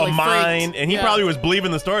 Freaked. And he probably was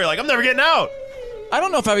believing the story like, I'm never getting out. I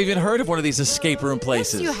don't know if I've even heard of one of these escape room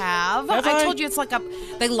places. Yes, you have. Have I I? told you it's like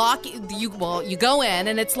they lock you. Well, you go in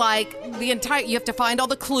and it's like you have to find all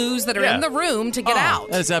the clues that are in the room to get out.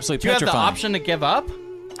 That is absolutely Do you have petrifying. the option to give up?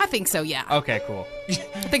 I think so, yeah. Okay, cool. I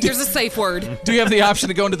think there's a safe word. Do you have the option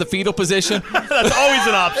to go into the fetal position? That's always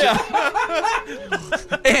an option.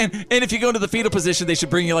 And if you go into the fetal position, they should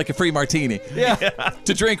bring you like a free martini. Yeah.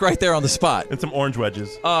 To drink right there on the spot. And some orange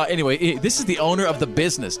wedges. Anyway, this is the owner of the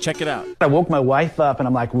business. Check it out. I woke my wife up and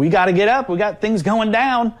I'm like, we got to get up. We got things going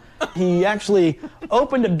down. He actually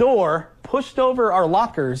opened a door, pushed over our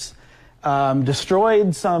lockers,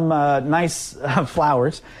 destroyed some nice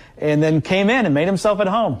flowers, and then came in and made himself at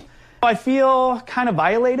home. I feel kind of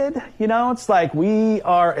violated. You know, it's like we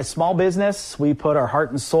are a small business. We put our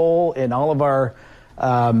heart and soul and all of our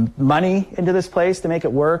money into this place to make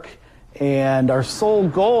it work. And our sole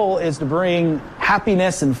goal is to bring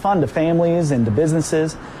happiness and fun to families and to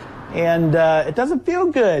businesses. And it doesn't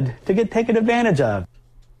feel good to get taken advantage of.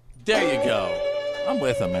 There you go. I'm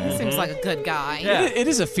with him, man. Seems like a good guy. Yeah. It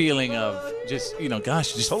is a feeling of just,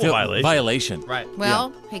 just Total violation. Right.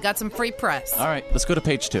 Well, he got some free press. All right, let's go to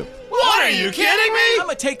page 2. What are you kidding me? I'm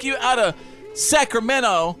going to take you out of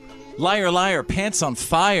Sacramento. Liar, liar, pants on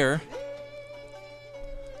fire.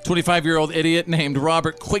 25-year-old idiot named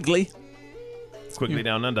Robert Quigley. Quigley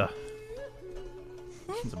Down Under.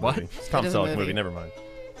 It's a movie. It's Tom Selleck movie. Never mind.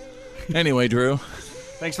 Anyway, Drew.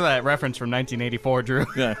 Thanks for that reference from 1984, Drew.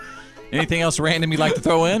 Yeah. Anything else random you'd like to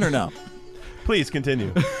throw in or no? Please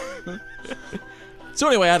continue. So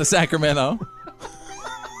anyway, out of Sacramento,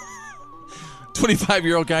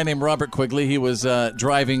 25-year-old guy named Robert Quigley. He was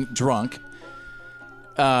driving drunk.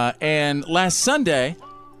 And last Sunday,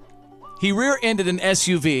 he rear-ended an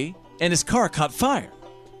SUV, and his car caught fire.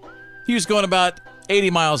 He was going about 80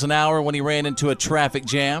 miles an hour when he ran into a traffic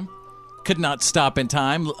jam. Could not stop in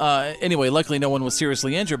time. Anyway, luckily no one was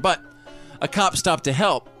seriously injured, but a cop stopped to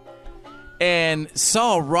help and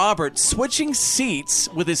saw Robert switching seats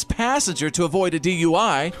with his passenger to avoid a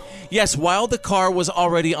DUI. Yes, while the car was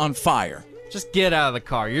already on fire. Just get out of the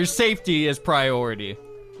car. Your safety is priority.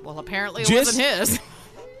 Well, apparently it wasn't his.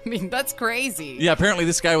 I mean, that's crazy. Yeah, apparently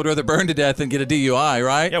this guy would rather burn to death than get a DUI,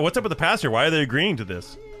 right? Yeah, what's up with the passenger? Why are they agreeing to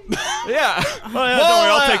this? Yeah. Don't worry,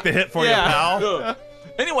 I'll take the hit for you, pal.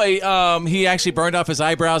 Anyway, he actually burned off his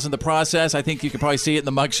eyebrows in the process. I think you could probably see it in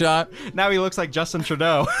the mugshot. Now he looks like Justin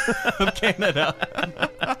Trudeau of Canada.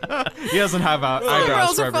 He doesn't have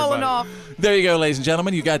eyebrows for everybody. Off. There you go, ladies and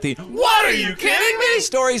gentlemen. You got the What are you kidding me?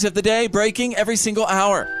 stories of the day breaking every single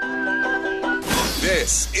hour.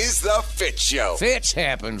 This is the Fitz Show. Fitz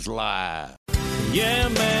happens live. Yeah,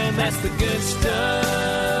 man, that's the good stuff.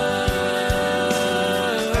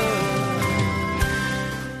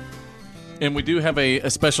 And we do have a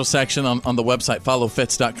special section on the website,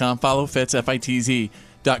 followfitz.com. Follow Fitz,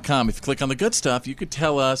 Fitz.com. If you click on the good stuff, you could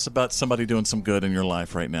tell us about somebody doing some good in your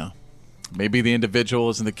life right now. Maybe the individual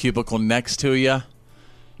is in the cubicle next to you.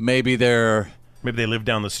 Maybe they live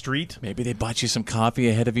down the street. Maybe they bought you some coffee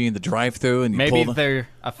ahead of you in the drive-thru, and you Maybe pulled them. they're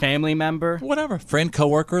a family member. Whatever. Friend,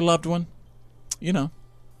 coworker, loved one. You know.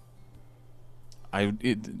 I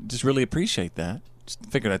just really appreciate that. Just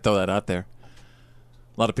figured I'd throw that out there.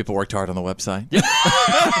 A lot of people worked hard on the website.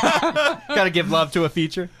 Got to give love to a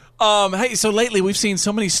feature. Hey, so lately we've seen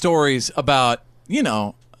so many stories about,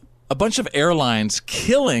 a bunch of airlines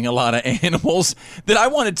killing a lot of animals that I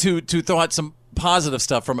wanted to throw out some positive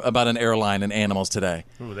stuff about an airline and animals today.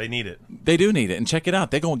 Ooh, they need it. They do need it. And check it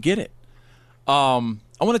out. They're going to get it. I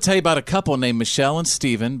want to tell you about a couple named Michelle and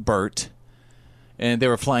Stephen Burt. And they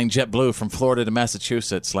were flying JetBlue from Florida to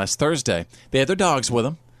Massachusetts last Thursday. They had their dogs with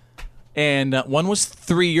them. And one was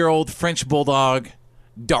 3-year-old French bulldog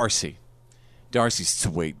Darcy. Darcy's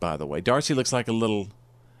sweet, by the way. Darcy looks like a little...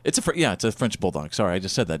 It's a French bulldog. Sorry, I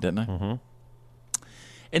just said that, didn't I? Mm-hmm.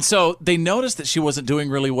 And so they noticed that she wasn't doing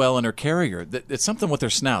really well in her carrier. It's something with their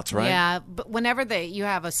snouts, right? Yeah, but whenever you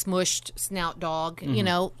have a smushed snout dog, kind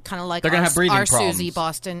of like They're gonna have breathing Susie,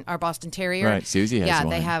 problems. our Boston Terrier. Right, Susie has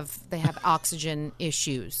one. they have oxygen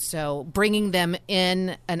issues. So bringing them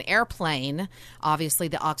in an airplane, obviously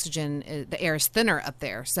the air is thinner up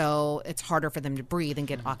there, so it's harder for them to breathe and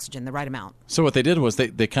get oxygen the right amount. So what they did was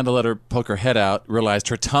they kind of let her poke her head out, realized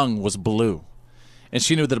her tongue was blue. And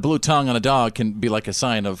she knew that a blue tongue on a dog can be like a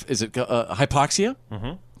sign of, is it hypoxia?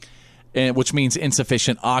 Mm-hmm. And which means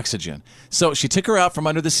insufficient oxygen. So she took her out from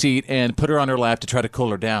under the seat and put her on her lap to try to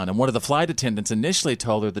cool her down. And one of the flight attendants initially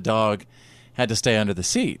told her the dog had to stay under the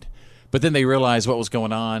seat. But then they realized what was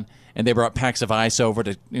going on, and they brought packs of ice over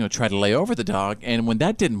to try to lay over the dog. And when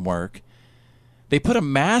that didn't work, they put a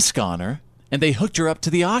mask on her, and they hooked her up to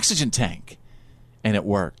the oxygen tank. And it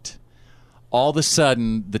worked. All of a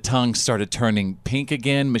sudden, the tongue started turning pink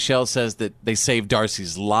again. Michelle says that they saved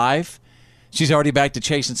Darcy's life. She's already back to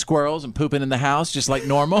chasing squirrels and pooping in the house, just like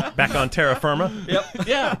normal. Back on terra firma. Yep.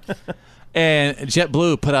 Yeah. And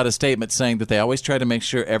JetBlue put out a statement saying that they always try to make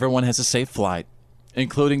sure everyone has a safe flight,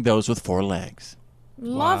 including those with 4 legs.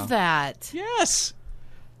 Love that. Yes.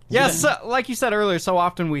 Yes, like you said earlier, so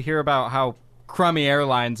often we hear about how crummy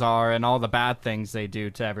airlines are and all the bad things they do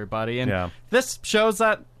to everybody. And this shows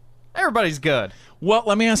that everybody's good. Well,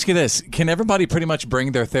 let me ask you this. Can everybody pretty much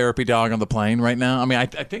bring their therapy dog on the plane right now? I mean, I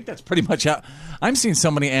think that's pretty much how... I'm seeing so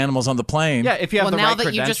many animals on the plane. Yeah, if you have the right now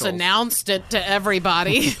that you just announced it to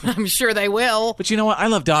everybody, I'm sure they will. But you know what? I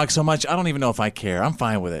love dogs so much, I don't even know if I care. I'm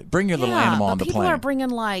fine with it. Bring your little animal on the plane. People are bringing,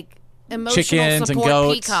 emotional chickens support and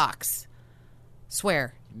goats. peacocks.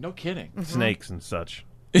 Swear. No kidding. Mm-hmm. Snakes and such.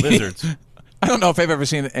 Lizards. I don't know if I've ever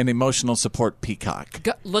seen an emotional support peacock.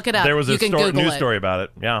 Look it up. There was a Google news it. story about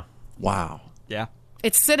it. Yeah. Wow. Yeah.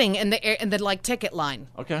 It's sitting in the ticket line.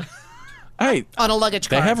 Okay. Hey. On a luggage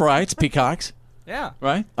They cart. have rights, peacocks. Yeah.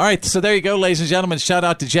 Right? All right, so there you go, ladies and gentlemen. Shout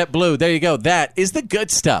out to JetBlue. There you go. That is the good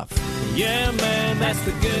stuff. Yeah, man, that's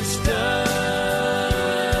the good stuff.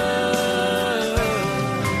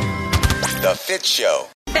 The Fitz Show.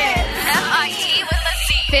 Fitz. F-I-T with a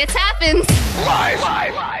C. Fitz happens. Live.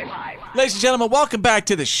 Ladies and gentlemen, welcome back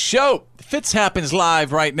to the show. Fitz happens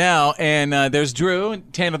live right now, and there's Drew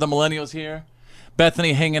and Tanner the Millennials here.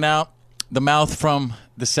 Bethany hanging out, the mouth from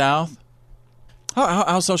the South.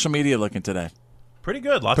 How's social media looking today? Pretty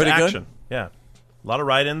good. Lots Pretty of good? action. Yeah. A lot of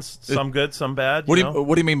write-ins, some good, some bad. What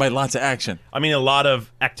do you mean by lots of action? I mean a lot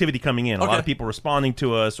of activity coming in. Okay. A lot of people responding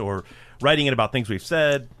to us or writing in about things we've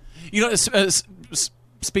said. You know,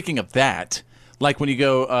 speaking of that, like when you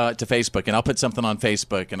go to Facebook, and I'll put something on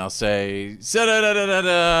Facebook, and I'll say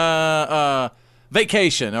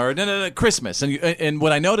vacation or Christmas, and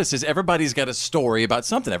what I notice is everybody's got a story about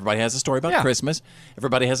something. Everybody has a story about Christmas.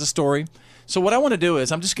 Everybody has a story. So what I want to do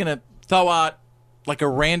is I'm just going to throw out like a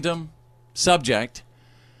random subject,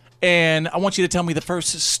 and I want you to tell me the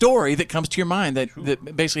first story that comes to your mind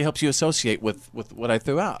that basically helps you associate with what I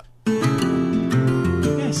threw out.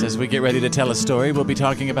 Yes, as we get ready to tell a story, we'll be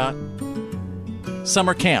talking about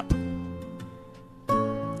summer camp.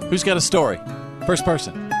 Who's got a story? First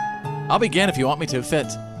person. I'll begin if you want me to.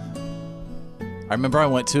 Fitz. I remember I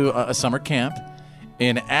went to a summer camp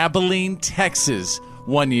in Abilene, Texas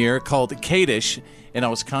one year called Kadesh, and I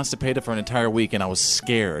was constipated for an entire week, and I was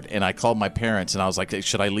scared. And I called my parents, and I was like,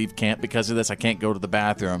 should I leave camp because of this? I can't go to the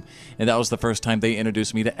bathroom. And that was the first time they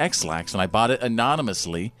introduced me to X-Lax, and I bought it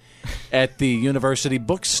anonymously at the university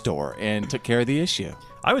bookstore and took care of the issue.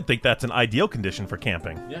 I would think that's an ideal condition for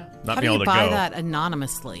camping. Yeah. Not How being do able you to buy go. that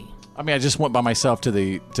anonymously? I mean, I just went by myself to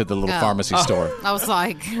the little pharmacy store. I was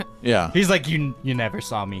like... Yeah. He's like, you never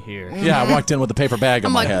saw me here. Yeah, I walked in with a paper bag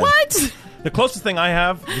on my head. I'm like, what? The closest thing I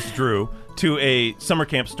have, this is Drew, to a summer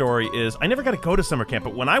camp story is I never got to go to summer camp,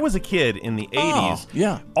 but when I was a kid in the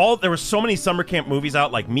 80s, there were so many summer camp movies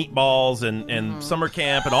out, like Meatballs and Summer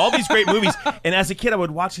Camp and all these great movies. And as a kid, I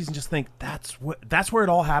would watch these and just think, that's where it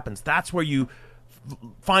all happens. That's where you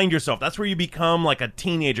find yourself. That's where you become like a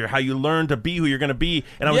teenager, how you learn to be who you're going to be.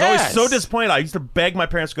 And I was always so disappointed. I used to beg my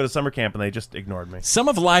parents to go to summer camp, and they just ignored me. Some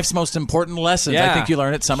of life's most important lessons I think you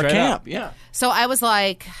learn at summer camp. Yeah. So I was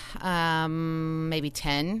like maybe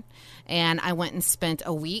 10, and I went and spent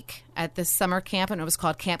a week at this summer camp, and it was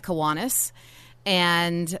called Camp Kiwanis.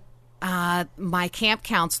 And my camp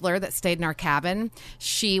counselor that stayed in our cabin,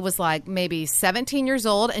 she was like maybe 17 years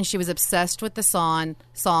old, and she was obsessed with the song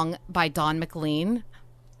by Don McLean,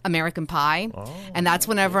 American Pie. And that's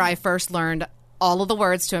whenever I first learned all of the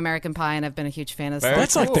words to American Pie, and I've been a huge fan of the song.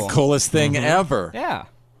 That's like the coolest thing ever. Yeah.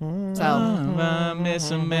 So, Miss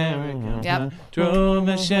America. Yep. Drove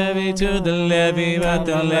a Chevy to the levee, but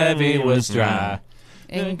the levee was dry.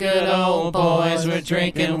 And good old boys were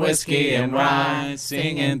drinking whiskey and rye,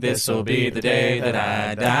 singing, "This'll be the day that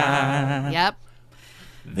I die." Yep.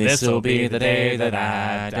 This'll be the day that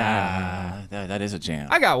I die. That is a jam.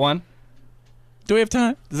 I got one. Do we have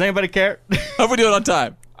time? Does anybody care? How we doing on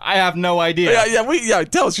time? I have no idea. Yeah.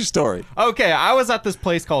 Tell us your story. Okay, I was at this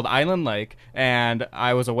place called Island Lake, and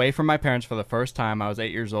I was away from my parents for the first time. I was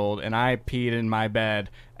 8 years old, and I peed in my bed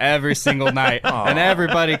every single night, and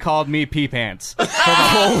everybody called me Pee Pants for the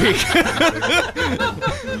whole week.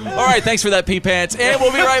 All right, thanks for that, Pee Pants, and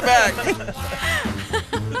we'll be right back.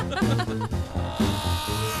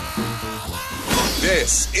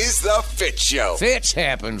 This is the Fitz Show. Fitz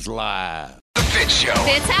happens live. The Fitz Show.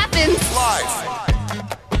 Fitz happens live.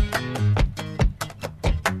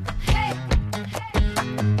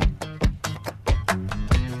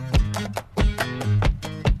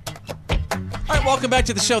 All right, welcome back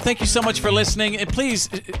to the show. Thank you so much for listening, and please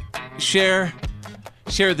share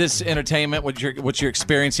this entertainment, what you're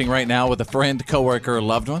experiencing right now, with a friend, coworker, or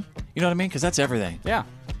loved one. You know what I mean? Because that's everything. Yeah.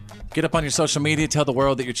 Get up on your social media. Tell the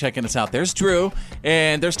world that you're checking us out. There's Drew,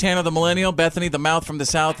 and there's Tanner the Millennial. Bethany, the Mouth from the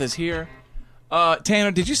South, is here.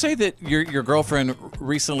 Tanner, did you say that your girlfriend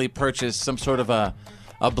recently purchased some sort of a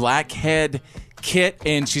blackhead kit,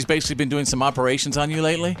 and she's basically been doing some operations on you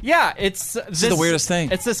lately? Yeah, this is the weirdest thing.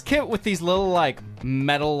 It's this kit with these little like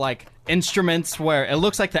metal instruments where it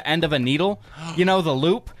looks like the end of a needle, the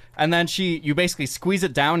loop, and then you basically squeeze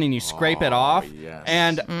it down and you scrape it off,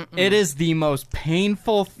 and it is the most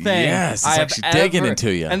painful thing I have like digging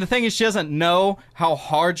into you. And the thing is, she doesn't know how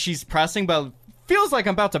hard she's pressing, but feels like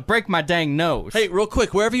I'm about to break my dang nose. Hey, real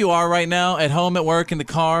quick, wherever you are right now, at home, at work, in the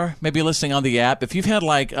car, maybe listening on the app, if you've had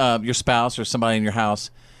your spouse or somebody in your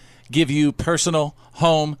house give you personal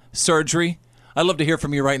home surgery, I'd love to hear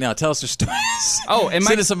from you right now. Tell us your stories. Oh, and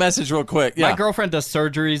send us a message real quick. Yeah. My girlfriend does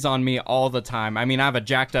surgeries on me all the time. I mean, I have a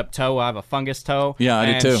jacked up toe. I have a fungus toe. Yeah,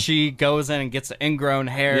 I do too. She goes in and gets the ingrown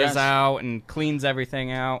hairs out and cleans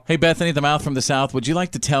everything out. Hey, Bethany, the Mouth from the South, would you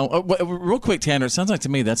like to tell, real quick, Tanner, it sounds like to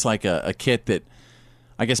me that's like a kit that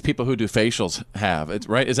I guess people who do facials have.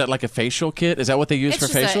 Right? Is that like a facial kit? Is that what they use for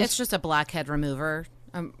facials? It's just a blackhead remover,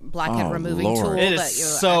 blackhead removing tool. It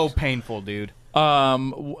is so painful, dude.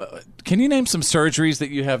 Can you name some surgeries that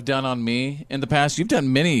you have done on me in the past? You've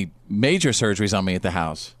done many major surgeries on me at the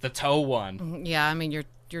house. The toe one. Yeah, I mean, your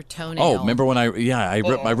your toenail. Oh, remember when I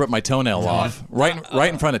ripped my toenail off right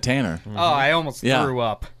in front of Tanner. Oh, I almost threw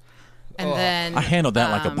up. And then I handled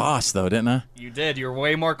that like a boss, though, didn't I? You did. You're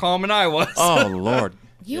way more calm than I was. Oh, Lord.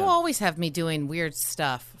 You always have me doing weird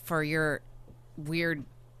stuff for your weird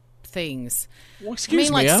things. Well,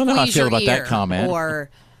 excuse me. I don't know how I feel about that ear, comment. Or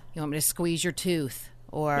you want me to squeeze your tooth?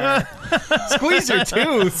 Or squeeze your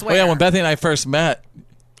tooth? Well, yeah, when Bethany and I first met,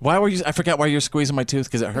 I forgot why you were squeezing my tooth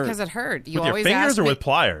because it hurt. Because it hurt. You with always your fingers ask or me, with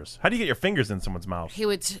pliers? How do you get your fingers in someone's mouth? He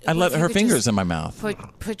would. I let her fingers in my mouth.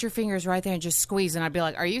 Put your fingers right there and just squeeze, and I'd be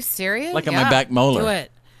like, "Are you serious?" Like on my back molar. Do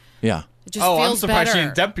it. Yeah. It just feels I'm surprised better. she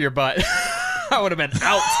didn't dump your butt. I would have been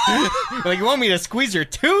out. Like, you want me to squeeze your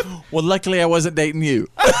tooth? Well, luckily I wasn't dating you.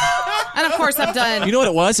 And of course I've done. You know what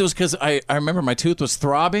it was? It was because I remember my tooth was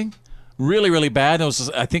throbbing really, really bad. It was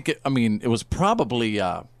it was probably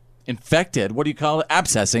infected. What do you call it?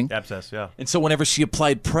 Abscessing. Abscess, yeah. And so whenever she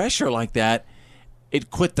applied pressure like that, it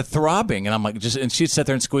quit the throbbing. And I'm like, and she'd sit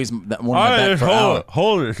there and squeeze one of my back for hours.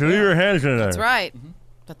 Hold it. Leave your hands in there. That's right.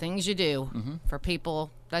 The things you do for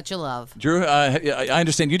people that you love. Drew, I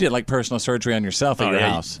understand you did like personal surgery on yourself at your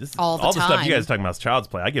house. All the the time. stuff you guys are talking about is child's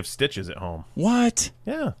play. I give stitches at home. What?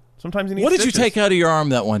 Yeah. Sometimes you need What did stitches. you take out of your arm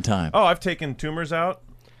that one time? Oh, I've taken tumors out.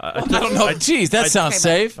 I don't know. Jeez, that sounds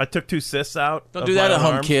safe. I took 2 cysts out. Don't do that at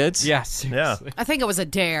home, kids. Yes. Yeah. I think it was a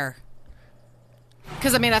dare.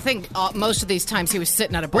 Because, I think most of these times he was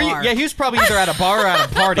sitting at a bar. He was probably either at a bar or at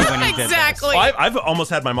a party when he did this. Exactly. Well, I've almost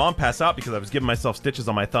had my mom pass out because I was giving myself stitches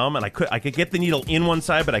on my thumb, and I could get the needle in one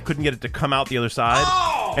side, but I couldn't get it to come out the other side.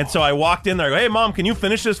 Oh! And so I walked in there, I go, "Hey, Mom, can you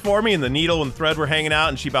finish this for me?" And the needle and the thread were hanging out,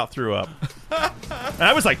 and she about threw up. And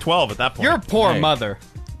I was like 12 at that point. You're a poor mother.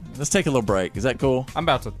 Let's take a little break. Is that cool? I'm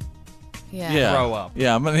about to throw up.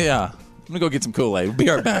 Yeah, I'm gonna go get some Kool-Aid. We'll be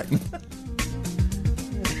right back.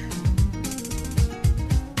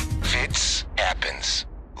 Fitz happens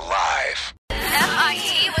live.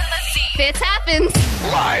 F-I-T with a C. Fitz happens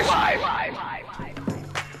Live.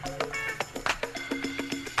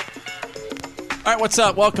 All right, what's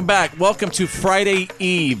up? Welcome back. Welcome to Friday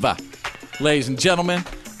Eve, ladies and gentlemen.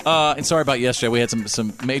 And sorry about yesterday. We had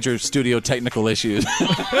some major studio technical issues.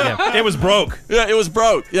 Yeah, it was broke. Yeah, it was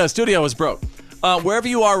broke. Yeah, studio was broke. Wherever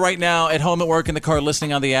you are right now, at home, at work, in the car,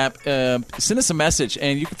 listening on the app, send us a message.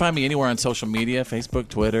 And you can find me anywhere on social media, Facebook,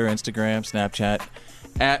 Twitter, Instagram, Snapchat,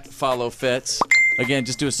 at Follow Fitz. Again,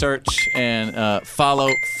 just do a search and Follow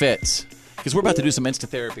Fitz. Because we're about to do some Insta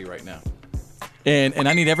therapy right now. And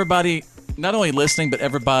I need everybody, not only listening, but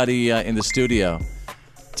everybody in the studio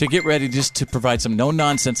to get ready just to provide some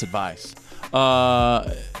no-nonsense advice.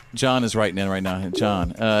 John is writing in right now.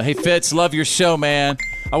 John, hey, Fitz, love your show, man.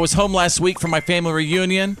 I was home last week for my family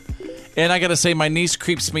reunion, and I got to say my niece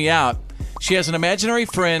creeps me out. She has an imaginary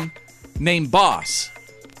friend named Boss,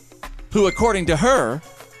 who, according to her,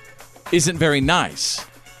 isn't very nice.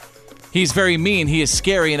 He's very mean, he is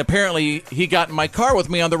scary, and apparently he got in my car with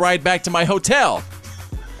me on the ride back to my hotel.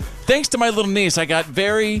 Thanks to my little niece, I got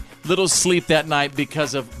very little sleep that night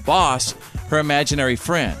because of Boss, her imaginary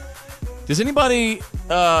friend. Does anybody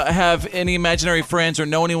have any imaginary friends or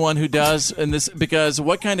know anyone who does in this? Because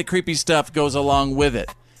what kind of creepy stuff goes along with it?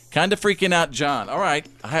 Kind of freaking out John. All right.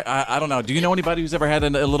 I don't know. Do you know anybody who's ever had a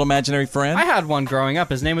little imaginary friend? I had one growing up.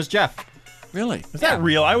 His name was Jeff. Really? Is that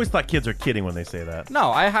real? I always thought kids are kidding when they say that.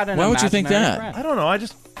 No, I had an Why would you think imaginary that? friend. I don't know.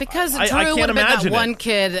 Because I Drew can't would have been that imagine it. one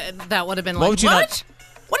kid that would have been Why like, would you what? not-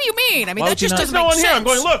 What do you mean? I mean, Why that would you just not- doesn't There's no make one here. I'm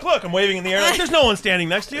sense. going, look. I'm waving in the air. Like, there's no one standing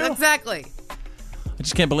next to you. Exactly. I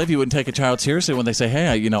just can't believe you wouldn't take a child seriously when they say, hey,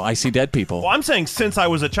 I see dead people. Well, I'm saying since I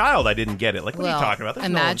was a child, I didn't get it. Like, what are you talking about? There's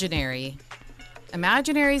no one- imaginary.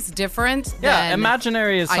 Imaginary's different Yeah, than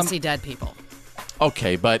imaginary is I some- see dead people.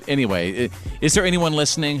 Okay, but anyway, is there anyone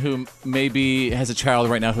listening who maybe has a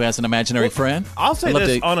child right now who has an imaginary friend? I'll say I'd love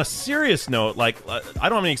this to- on a serious note. Like, I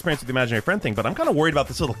don't have any experience with the imaginary friend thing, but I'm kind of worried about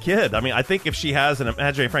this little kid. I mean, I think if she has an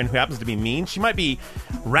imaginary friend who happens to be mean, she might be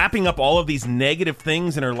wrapping up all of these negative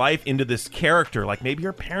things in her life into this character. Like, maybe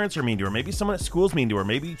her parents are mean to her, maybe someone at school's mean to her,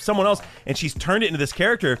 maybe someone else, and she's turned it into this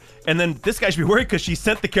character. And then this guy should be worried because she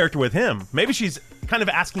sent the character with him. Maybe she's kind of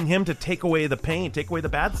asking him to take away the pain, take away the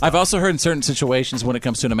bad stuff. I've also heard in certain situations when it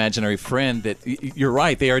comes to an imaginary friend that you're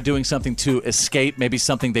right, they are doing something to escape maybe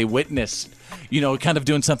something they witnessed, kind of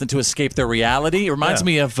doing something to escape their reality. It reminds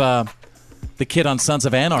me of the kid on Sons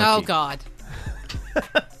of Anarchy. Oh, God.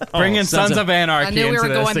 Bringing Sons of Anarchy I knew we into were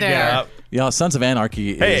this going there. again. Yeah, Sons of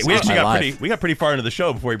Anarchy Hey, is we actually my got life. we got pretty far into the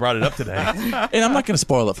show before we brought it up today. And I'm not going to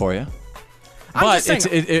spoil it for you. I'm But just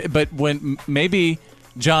saying- but when maybe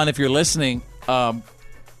John, if you're listening,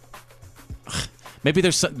 maybe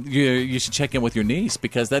there's you should check in with your niece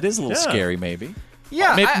because that is a little scary. Maybe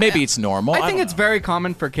Yeah, maybe it's normal. I think don't it's know. very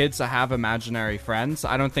common for kids to have imaginary friends.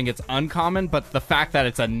 I don't think it's uncommon, but the fact that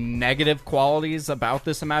it's a negative qualities about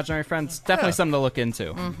this imaginary friend is definitely something to look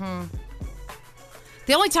into. Mm-hmm.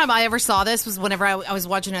 The only time I ever saw this was whenever I was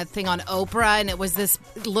watching a thing on Oprah, and it was this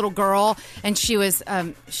little girl, and she was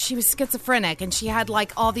schizophrenic, and she had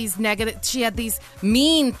like all these she had these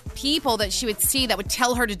mean people that she would see that would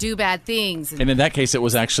tell her to do bad things. And in that case, it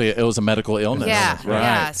was a medical illness. Yeah, right.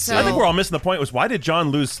 yeah. So I think we're all missing the point. Was why did John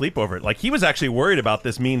lose sleep over it? Like he was actually worried about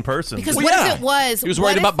this mean person. Because what if it was? He was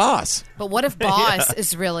worried about Boss. But what if Boss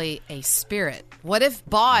is really a spirit? What if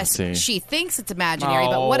Boss, she thinks it's imaginary,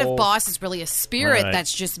 but what if Boss is really a spirit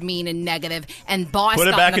that's just mean and negative, and Boss put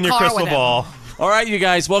it got back in in the your car crystal with him? ball. All right, you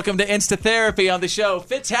guys, welcome to Insta Therapy on the show.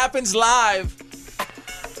 Fitz happens live.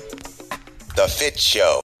 The Fitz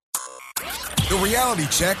Show. The reality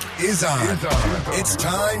check is on. It's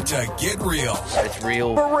time to get real. It's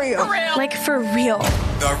real. For real. Like for real.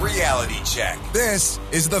 The reality check. This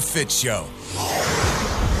is The Fitz Show.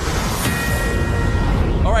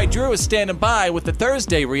 All right, Drew is standing by with the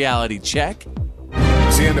Thursday reality check.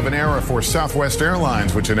 It's the end of an era for Southwest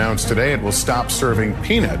Airlines, which announced today it will stop serving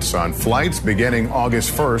peanuts on flights beginning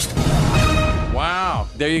August 1st. Wow.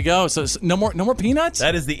 There you go. So no more peanuts?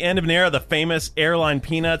 That is the end of an era, the famous airline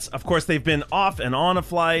peanuts. Of course, they've been off and on of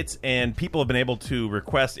flights, and people have been able to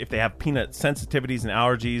request if they have peanut sensitivities and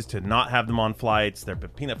allergies to not have them on flights. They're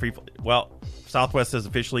peanut-free. Well, Southwest says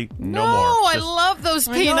officially no more. No, I love those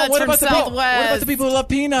peanuts What from about Southwest. what about the people who love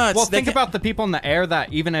peanuts? Well, think about the people in the air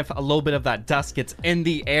that even if a little bit of that dust gets in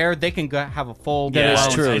the air, they can have a full. That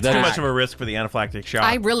is true. It's too much of a risk for the anaphylactic shock.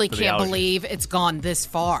 I really for the can't allergies. believe it's gone this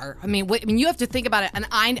far. I mean, you have to think about it. And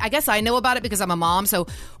I guess I know about it because I'm a mom. So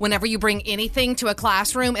whenever you bring anything to a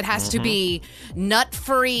classroom, it has to be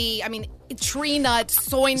nut-free. I mean, tree nuts,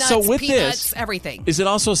 soy nuts, so with peanuts, this, everything. Is it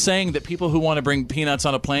also saying that people who want to bring peanuts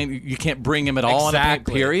on a plane, you can't bring them at all on a plane,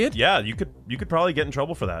 period? Yeah, you could probably get in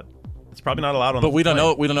trouble for that. It's probably not allowed on. But the we don't plane.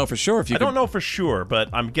 know. We don't know for sure if you. I don't know for sure, but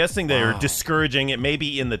I'm guessing they're discouraging it.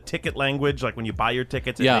 Maybe in the ticket language, like when you buy your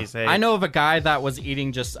tickets, and they say. I know of a guy that was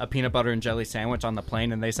eating just a peanut butter and jelly sandwich on the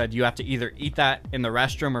plane, and they said you have to either eat that in the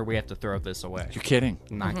restroom or we have to throw this away. You're kidding?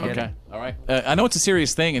 Not kidding. Okay, all right. I know it's a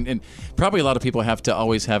serious thing, and probably a lot of people have to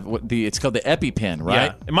always have it's called the EpiPen,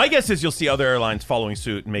 right? Yeah. My guess is you'll see other airlines following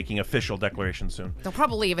suit and making official declarations soon. They'll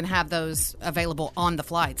probably even have those available on the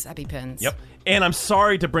flights, EpiPens. Yep. And I'm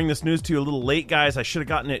sorry to bring this news to you a little late, guys. I should have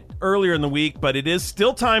gotten it earlier in the week, but it is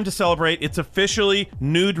still time to celebrate. It's officially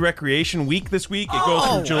Nude Recreation Week this week. It goes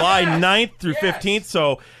from July 9th through 15th,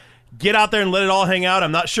 so get out there and let it all hang out.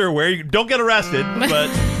 I'm not sure where you... Don't get arrested,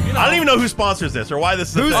 but I don't even know who sponsors this or why this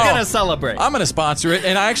is Who's going to celebrate? I'm going to sponsor it.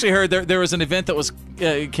 And I actually heard there was an event that was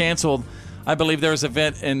canceled. I believe there was an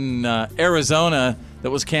event in Arizona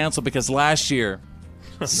that was canceled because last year...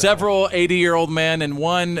 several 80-year-old men and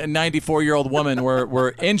one 94-year-old woman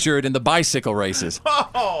were injured in the bicycle races.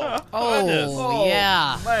 Oh,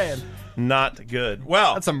 yeah. Man. Not good.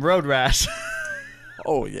 Well, that's some road rash.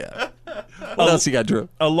 Oh, yeah. What else you got, Drew?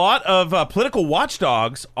 A lot of political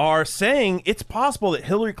watchdogs are saying it's possible that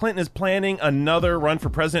Hillary Clinton is planning another run for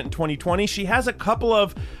president in 2020. She has a couple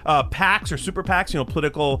of PACs or super PACs,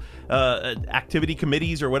 political activity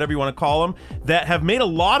committees or whatever you want to call them, that have made a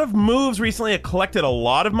lot of moves recently, have collected a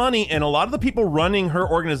lot of money, and a lot of the people running her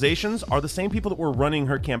organizations are the same people that were running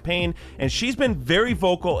her campaign, and she's been very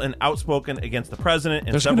vocal and outspoken against the president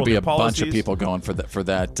and There's going several to be a policies. bunch of people going for that for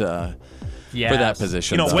that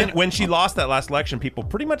position. When she lost that last election, people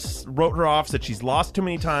pretty much wrote her off, said she's lost too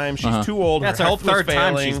many times, she's too old, That's her the whole health was third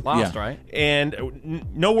time failing. she's lost, right? And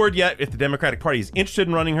no word yet if the Democratic Party is interested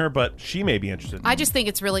in running her, but she may be interested. I just think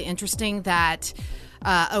it's really interesting that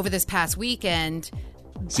over this past weekend...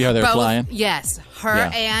 See how they're flying? Yes.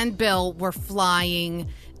 Her and Bill were flying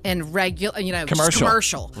in regular,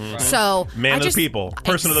 commercial. Right. So Man of the people,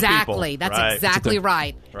 person of the people. Exactly. That's exactly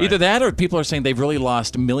right. Either that or people are saying they've really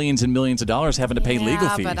lost millions and millions of dollars having to pay legal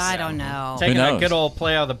fees. But I don't know. Taking that good old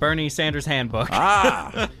play out of the Bernie Sanders handbook.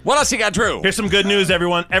 What else you got, Drew? Here's some good news,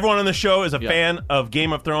 everyone. Everyone on the show is a fan of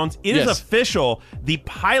Game of Thrones. It is official. The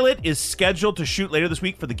pilot is scheduled to shoot later this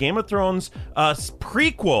week for the Game of Thrones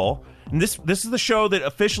prequel. And this is the show that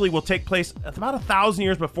officially will take place about 1,000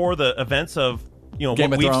 years before the events of Game what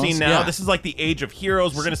of we've Thrones, seen now. This is like the Age of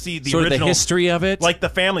Heroes. We're going to see the sort original of the history of it, like the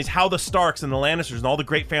families, how the Starks and the Lannisters and all the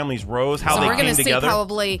great families rose, how so they we're came gonna together. See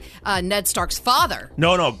probably Ned Stark's father.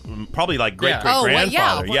 No, probably like great grandfather. This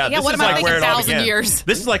what is am I like where it thinking? all 1,000 began. years.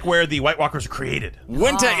 This is like where the White Walkers were created.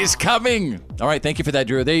 Winter is coming. All right, thank you for that,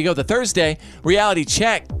 Drew. There you go. The Thursday reality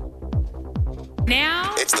check.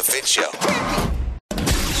 Now it's the Fitz Show.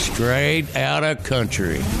 Straight out of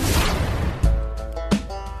country.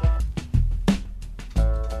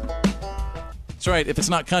 That's right. If it's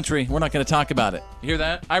not country, we're not going to talk about it. You hear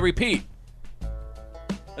that? I repeat.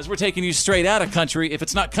 As we're taking you straight out of country, if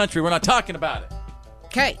it's not country, we're not talking about it.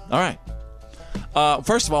 Okay. All right.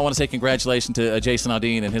 First of all, I want to say congratulations to Jason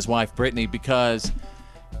Aldean and his wife, Brittany, because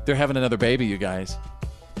they're having another baby, you guys.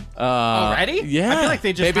 Already? Yeah. I feel like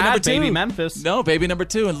they just had baby Memphis. No, baby number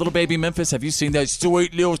 2 and little baby Memphis. Have you seen that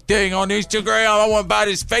sweet little thing on Instagram? I want to bite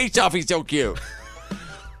his face off. He's so cute.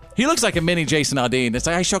 He looks like a mini Jason Aldean. It's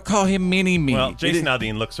like, I shall call him Mini-Me. Well, Jason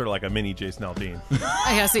Aldean looks sort of like a mini Jason Aldean.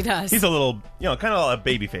 Yes, he does. He's a little, kind of a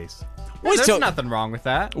baby face. Well, there's nothing wrong with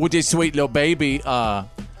that. With this sweet little baby, I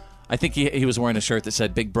think he was wearing a shirt that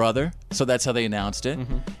said Big Brother, so that's how they announced it.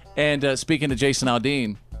 Mm-hmm. And speaking to Jason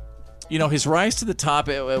Aldean, his rise to the top,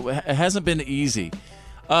 it hasn't been easy.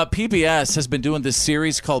 PBS has been doing this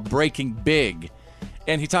series called Breaking Big,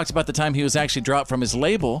 and he talks about the time he was actually dropped from his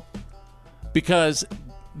label because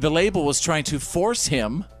the label was trying to force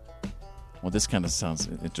him. Well, this kind of sounds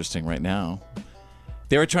interesting right now.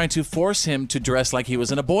 They were trying to force him to dress like he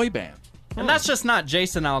was in a boy band. And that's just not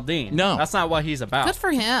Jason Aldean. No. That's not what he's about. Good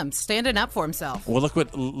for him, standing up for himself. Well, look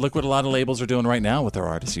what a lot of labels are doing right now with their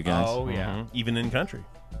artists, you guys. Oh, yeah. Mm-hmm. Even in country.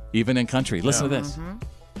 Even in country. Listen to this.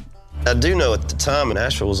 Mm-hmm. I do know at the time,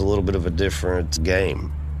 Nashville was a little bit of a different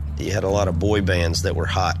game. You had a lot of boy bands that were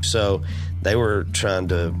hot. So they were trying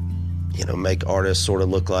to, make artists sort of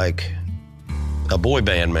look like a boy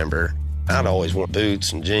band member. I'd always want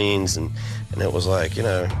boots and jeans, and it was like,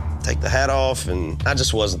 take the hat off, and I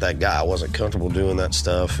just wasn't that guy. I wasn't comfortable doing that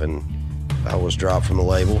stuff, and I was dropped from the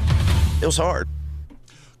label. It was hard.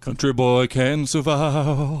 Country boy can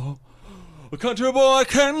survive. A country boy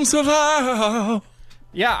can survive.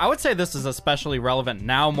 Yeah, I would say this is especially relevant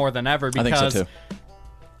now more than ever because I think so too.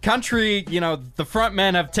 Country, the front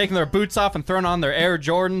men have taken their boots off and thrown on their Air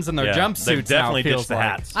Jordans and their jumpsuits. They've definitely now, ditched the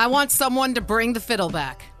hats. I want someone to bring the fiddle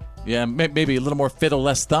back. Yeah, maybe a little more fiddle,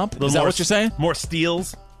 less thump. Is that what you're saying? More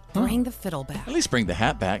steels. Bring the fiddle back. At least bring the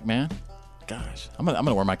hat back, man. Gosh, I'm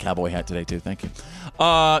gonna wear my cowboy hat today too. Thank you.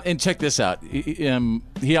 And check this out.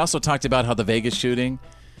 He also talked about how the Vegas shooting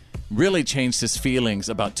really changed his feelings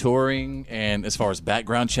about touring and as far as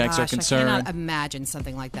background checks are concerned. I cannot imagine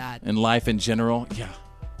something like that. And life in general. Yeah.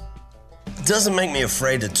 It doesn't make me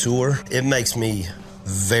afraid to tour. It makes me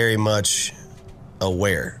very much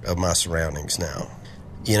aware of my surroundings now.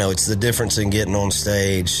 It's the difference in getting on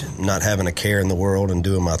stage, not having a care in the world, and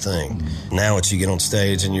doing my thing. Now it's you get on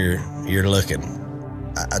stage and you're looking.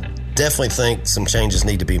 I definitely think some changes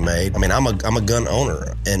need to be made. I mean, I'm a gun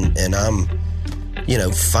owner, and I'm,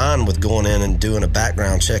 fine with going in and doing a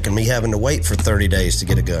background check and me having to wait for 30 days to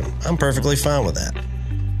get a gun. I'm perfectly fine with that.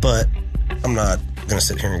 But I'm not going to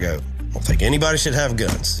sit here and go, I don't think anybody should have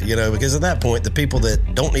guns, because at that point, the people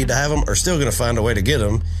that don't need to have them are still going to find a way to get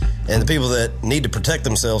them, and the people that need to protect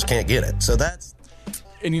themselves can't get it. So that's...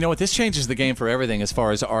 And you know what? This changes the game for everything as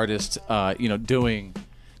far as artists, doing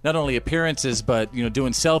not only appearances, but,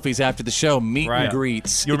 doing selfies after the show, meet and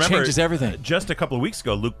greets. You remember, changes everything. Just a couple of weeks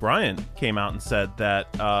ago, Luke Bryan came out and said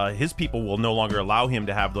that his people will no longer allow him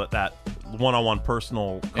to have that one-on-one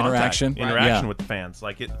personal interaction with the fans.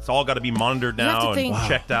 Like, it's all got to be monitored now and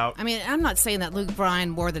checked out. I mean, I'm not saying that Luke Bryan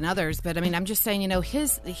more than others, but I mean, I'm just saying,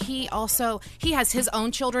 he has his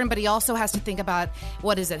own children, but he also has to think about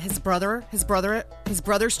his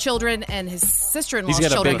brother's children and his sister-in-law's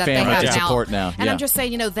children that they have support now. And I'm just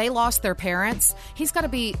saying, they lost their parents. He's got to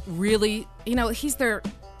be really, he's the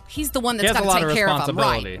one that's got to take care of them.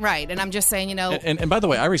 Right. And I'm just saying, And by the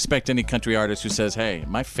way, I respect any country artist who says, hey,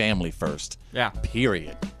 my family first. Yeah.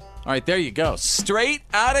 Period. All right, there you go. Straight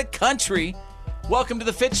out of country. Welcome to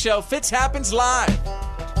the Fitz Show. Fitz happens live.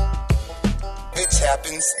 Fitz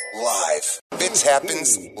happens live. Fitz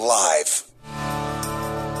happens live.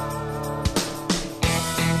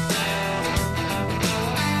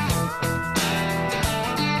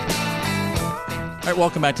 All right,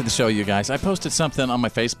 welcome back to the show, you guys. I posted something on my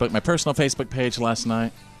personal Facebook page last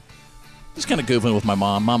night. Just kind of goofing with my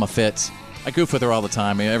mom, Mama Fitz. I goof with her all the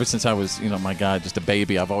time. I mean, ever since I was, just a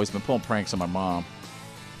baby, I've always been pulling pranks on my mom.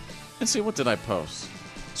 Let's see, what did I post?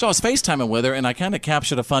 So I was FaceTiming with her, and I kind of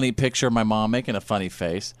captured a funny picture of my mom making a funny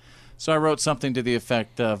face. So I wrote something to the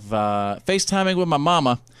effect of FaceTiming with my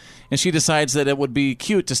mama, and she decides that it would be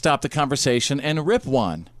cute to stop the conversation and rip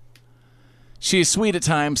one. She is sweet at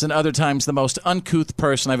times, and other times the most uncouth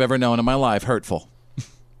person I've ever known in my life. Hurtful.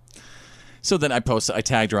 So then I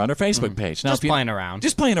tagged her on her Facebook page. Now, just playing around.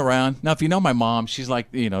 Just playing around. Now, if you know my mom, she's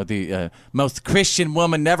like, the most Christian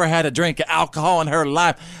woman, never had a drink of alcohol in her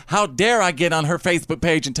life. How dare I get on her Facebook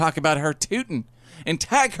page and talk about her tooting and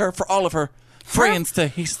tag her for all of her friends to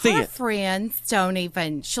see her it. friends don't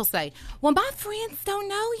even. She'll say, "Well, my friends don't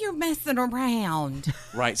know you're messing around."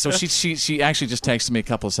 Right. So she actually just texted me a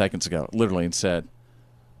couple of seconds ago, literally, and said,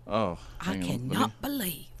 "Oh, I cannot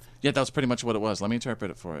believe." Yeah, that was pretty much what it was. Let me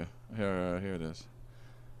interpret it for you. Here it is.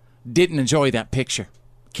 Didn't enjoy that picture.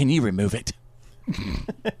 Can you remove it?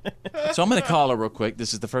 So I'm going to call her real quick.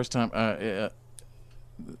 This is the first time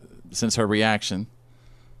since her reaction.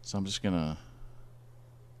 So I'm just going to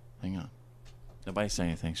hang on. Nobody say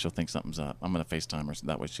anything. She'll think something's up. I'm going to FaceTime her so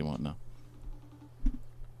that way she won't know.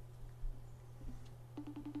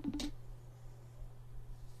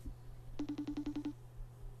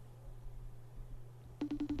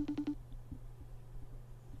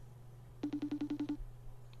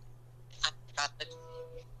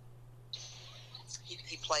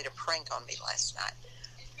 He played a prank on me last night.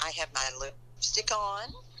 I have my lipstick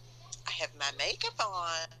on. I have my makeup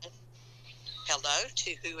on. Hello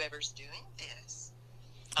to whoever's doing this.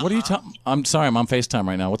 What are you talking? I'm sorry. I'm on FaceTime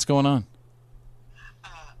right now. What's going on?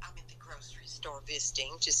 I'm in the grocery store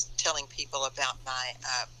visiting, just telling people about my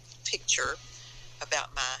picture,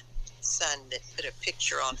 about my son that put a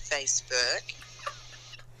picture on Facebook.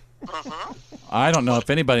 I don't know if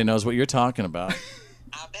anybody knows what you're talking about.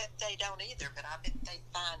 I bet they don't either, but I bet they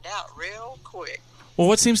find out real quick. Well,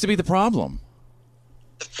 what seems to be the problem?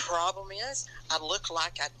 The problem is, I look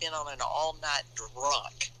like I've been on an all-night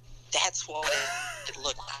drunk. That's what it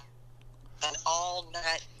looked like. An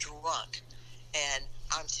all-night drunk. And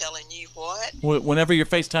I'm telling you what? Whenever you're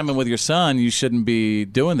FaceTiming with your son, you shouldn't be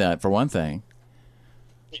doing that, for one thing.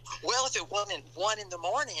 Well, if it wasn't 1 in the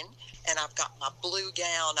morning, and I've got my blue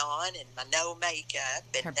gown on and my no makeup,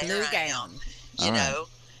 and her there blue I gown, am, you know,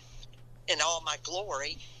 in all my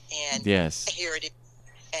glory, and yes, here it is,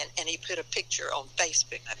 and he put a picture on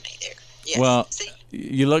Facebook of me there. Yes. Well, see?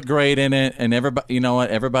 You look great in it, and everybody, you know what?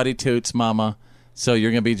 Everybody toots, Mama, so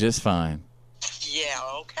you're gonna be just fine. Yeah.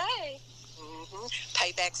 Okay.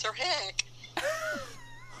 Paybacks are heck.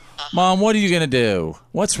 Mom, what are you gonna do?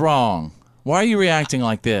 What's wrong? Why are you reacting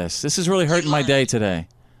like this? This is really hurting my day today.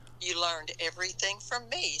 You learned everything from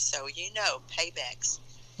me, so you know paybacks.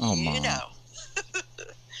 Oh, you Mom. know.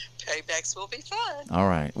 Paybacks will be fun. All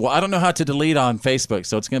right. Well, I don't know how to delete on Facebook,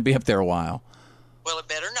 so it's going to be up there a while. Well, it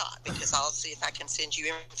better not, because I'll see if I can send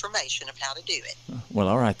you information of how to do it. Well,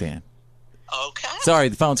 all right then. Okay. Sorry,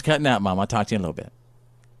 the phone's cutting out, Mom. I'll talk to you in a little bit.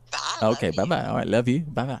 Bye. Okay, bye-bye. All right, love you.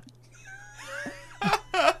 Bye-bye.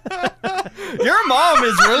 Your mom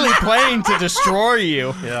is really playing to destroy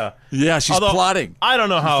you. Yeah. Yeah, she's plotting. I don't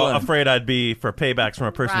know how afraid I'd be for paybacks from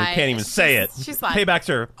a person who can't even say it. She's like, paybacks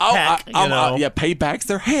are heck, you know. Yeah, paybacks,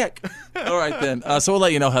 they're heck. All right, then. So we'll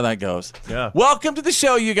let you know how that goes. Yeah. Welcome to the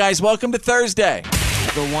show, you guys. Welcome to Thursday.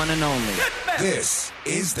 The one and only. This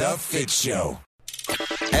is the Fitz Show.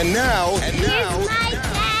 And now, Here's my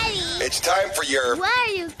daddy. it's time for your Why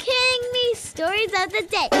are you kidding me? Stories of the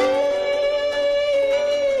day.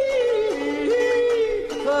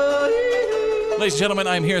 Ladies and gentlemen,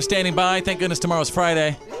 I'm here standing by. Thank goodness tomorrow's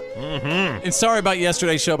Friday. Mm-hmm. And sorry about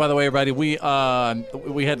yesterday's show, by the way, everybody. We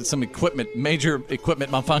had some major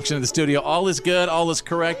equipment malfunction in the studio. All is good. All is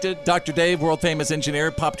corrected. Dr. Dave, world-famous engineer,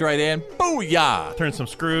 popped right in. Booyah! Turn some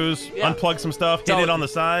screws, unplug some stuff, hit it on the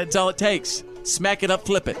side. That's all it takes. Smack it up,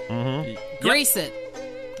 flip it. Mm-hmm. Grease it.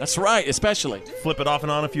 That's right, especially. Flip it off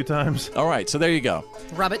and on a few times. All right, so there you go.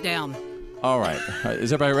 Rub it down. All right.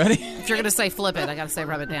 Is everybody ready? If you're going to say flip it, I got to say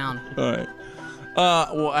rub it down. All right.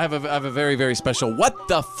 Well, I have a very, very special What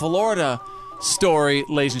the Florida story,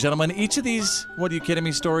 ladies and gentlemen. Each of these What Are You Kidding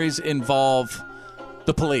Me stories involve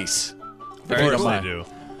the police. Of course they do.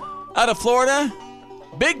 Out of Florida,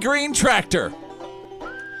 big green tractor.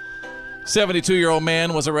 72-year-old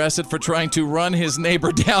man was arrested for trying to run his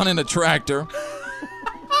neighbor down in a tractor.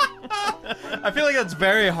 I feel like that's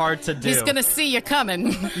very hard to do. He's going to see you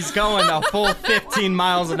coming. He's going a full 15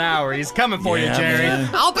 miles an hour. He's coming for you, Jerry. Man.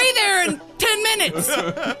 I'll be there in 10 minutes.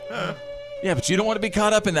 Yeah, but you don't want to be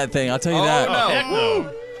caught up in that thing. I'll tell you that. No. Heck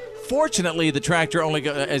no. Fortunately, the tractor only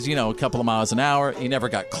got, as you know, a couple of miles an hour. He never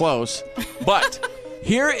got close. But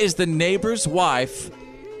here is the neighbor's wife.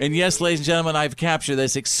 And yes, ladies and gentlemen, I've captured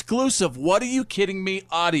this exclusive What Are You Kidding Me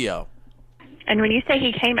audio. And when you say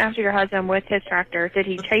he came after your husband with his tractor, did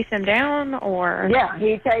he chase him down or? Yeah,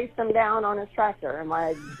 he chased him down on his tractor, and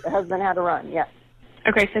my husband had to run, yes.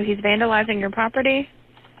 Okay, so he's vandalizing your property?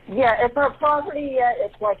 Yeah, it's our property,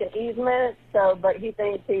 it's like an easement, but he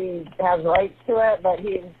thinks he has rights to it, but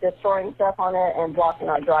he's destroying stuff on it and blocking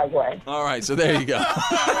our driveway. All right, so there you go.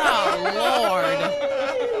 Oh, Lord.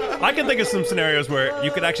 I can think of some scenarios where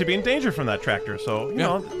you could actually be in danger from that tractor. So, you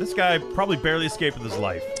know, this guy probably barely escaped with his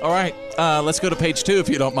life. All right, let's go to page 2 if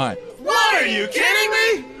you don't mind. What What, are you kidding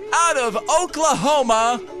me? Out of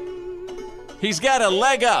Oklahoma, he's got a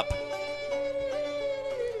leg up.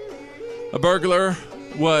 A burglar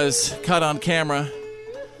was caught on camera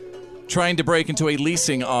trying to break into a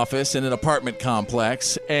leasing office in an apartment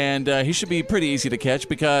complex, and he should be pretty easy to catch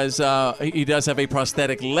because he does have a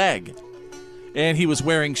prosthetic leg, and he was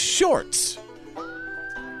wearing shorts.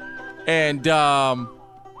 And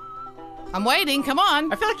I'm waiting. Come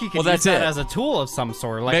on. I feel like you could Well, use that's that it. as a tool of some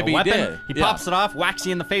sort, like Maybe a he weapon. did, He yeah. pops it off, whacks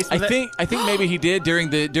you in the face with it. I think maybe he did during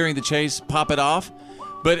the chase, pop it off.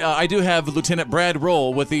 But I do have Lieutenant Brad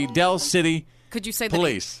Roll with the Del City Could you say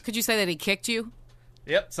Police. Could you say that he kicked you?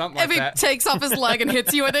 Yep, something like if that. If he takes off his leg and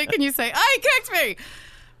hits you with it, can you say, "Oh, he kicked me"?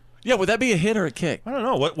 Yeah, would that be a hit or a kick? I don't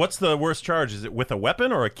know. What's the worst charge? Is it with a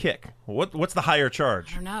weapon or a kick? What's the higher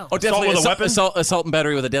charge? I don't know. Oh, definitely with a weapon? assault and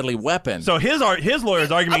battery with a deadly weapon. So his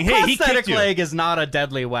lawyer's arguing, hey, he prosthetic kicked you. leg is not a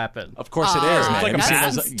deadly weapon. Of course it is, man. like a Have you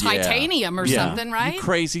bat. seen those- Titanium or something, right? You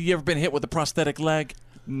crazy? You ever been hit with a prosthetic leg?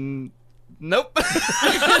 Nope.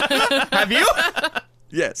 Have you?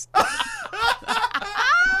 Yes.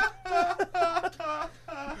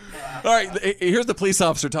 All right, here's the police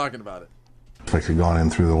officer talking about it. Suspect had gone in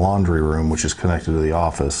through the laundry room, which is connected to the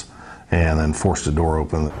office, and then forced a door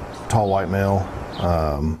open. Tall white male,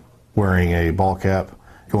 wearing a ball cap,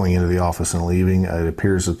 going into the office and leaving. It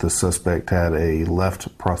appears that the suspect had a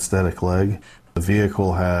left prosthetic leg. The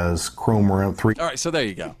vehicle has chrome rim. All right, so there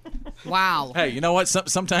you go. Wow. Hey, you know what?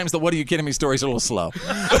 Sometimes the "what are you kidding me" stories are a little slow.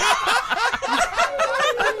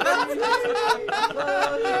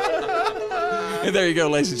 And there you go,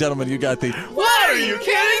 ladies and gentlemen. You got the What are you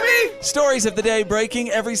kidding me? stories of the day breaking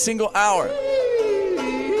every single hour.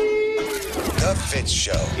 The Fitz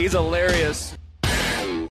Show. He's hilarious.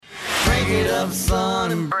 Break it up,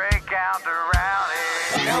 son, and break out the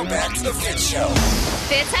rowdy. Now back to the Fitz Show.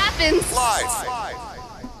 Fitz happens. Live.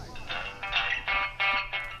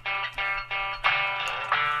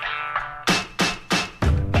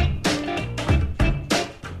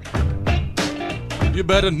 You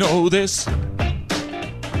better know this.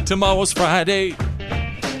 Tomorrow's Friday.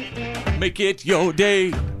 Make it your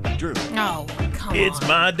day. Drew. Oh, come It's on.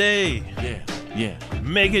 my day. Yeah.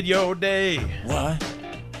 Make it your day. What?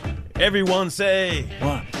 Everyone say,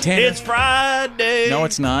 What? Tanner? it's Friday. No,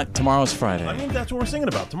 it's not. Tomorrow's Friday. I think that's what we're singing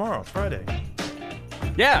about tomorrow. It's Friday.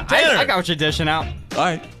 Yeah, Tanner. I got what you're dishing out. All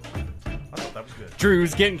right. I thought that was good.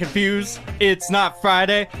 Drew's getting confused. It's not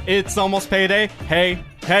Friday. It's almost payday. Hey.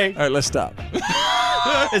 All right, let's stop.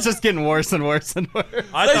 It's just getting worse and worse and worse.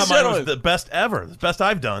 I Ladies thought mine and was gentlemen. the best ever. The best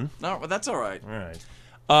I've done. No, well, that's all right. All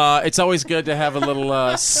right. It's always good to have a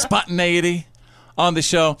little spontaneity on the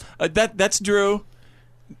show. That's Drew,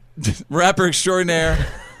 rapper extraordinaire.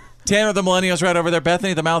 Tanner the Millennials right over there.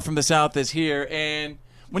 Bethany the Mouth from the South is here. And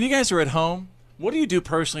when you guys are at home, what do you do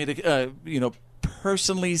personally to,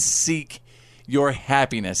 personally seek your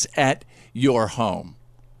happiness at your home?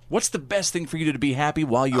 What's the best thing for you to be happy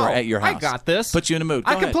while you are at your house? I got this. Put you in a mood. Go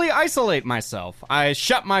I ahead. completely isolate myself. I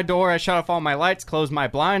shut my door, I shut off all my lights, close my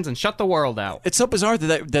blinds, and shut the world out. It's so bizarre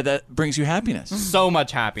that brings you happiness. So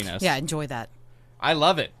much happiness. Yeah, enjoy that. I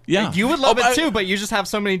love it. Yeah. You would love Oh, it too, but you just have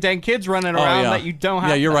so many dang kids running around that you don't have.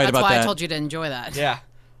 Yeah, you're right That's about why that. I told you to enjoy that. Yeah.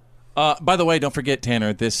 By the way, don't forget,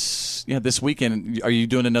 Tanner, this weekend, are you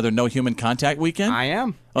doing another No Human Contact weekend? I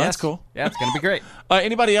am. Oh, Yes. that's cool. Yeah, it's gonna be great.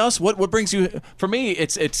 Anybody else? What brings you? For me,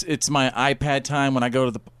 it's my iPad time when I go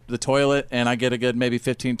to the toilet and I get a good maybe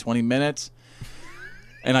 15, 20 minutes.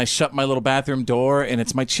 And I shut my little bathroom door, and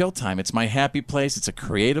it's my chill time. It's my happy place. It's a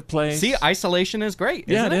creative place. See, isolation is great.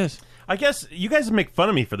 Yeah, isn't it is. I guess you guys make fun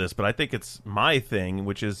of me for this, but I think it's my thing,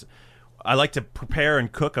 which is I like to prepare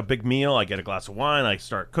and cook a big meal. I get a glass of wine, I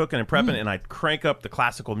start cooking and prepping, and I crank up the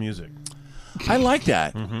classical music. I like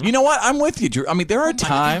that. You know what? I'm with you, Drew. I mean, there are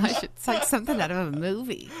times. Gosh, it's like something out of a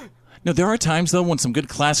movie. No, there are times though when some good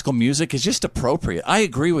classical music is just appropriate. I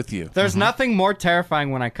agree with you. There's nothing more terrifying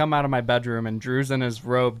when I come out of my bedroom and Drew's in his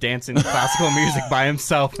robe dancing to classical music by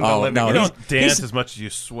himself in the living no, room. You he's- don't dance he's- as much as you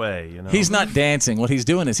sway, you know. He's not dancing. What he's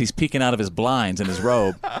doing is he's peeking out of his blinds in his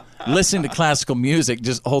robe, listening to classical music,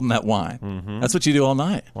 just holding that wine. That's what you do all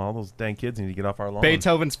night. Well, all those dang kids need to get off our lawn.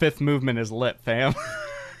 Beethoven's Fifth Movement is lit, fam.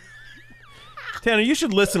 Tanner, you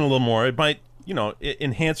should listen a little more. It might,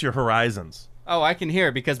 enhance your horizons. Oh, I can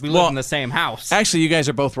hear because we live in the same house. Actually, you guys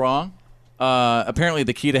are both wrong. Apparently,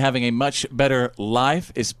 the key to having a much better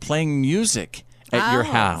life is playing music at your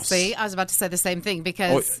house. See, I was about to say the same thing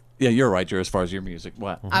because Yeah, you're right, Drew, as far as your music.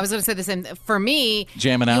 What? I was going to say the same. For me,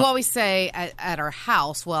 jamming out. You always say at our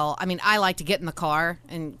house, well, I mean, I like to get in the car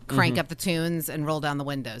and crank up the tunes and roll down the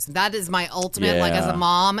windows. That is my ultimate, like as a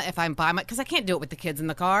mom, if I'm by because I can't do it with the kids in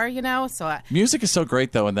the car, So music is so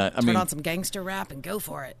great, though, in that. Turn on some gangster rap and go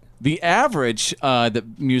for it. The average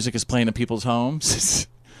that music is playing in people's homes is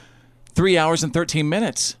 3 hours and 13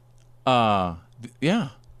 minutes. 3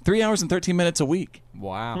 hours and 13 minutes a week.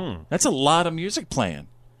 Wow. That's a lot of music playing.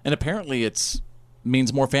 And apparently it's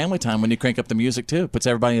means more family time when you crank up the music, too. Puts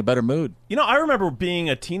everybody in a better mood. I remember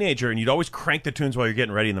being a teenager, and you'd always crank the tunes while you're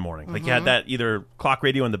getting ready in the morning. Like, you had that either clock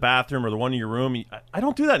radio in the bathroom or the one in your room. I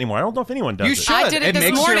don't do that anymore. I don't know if anyone does it. You should. I did it this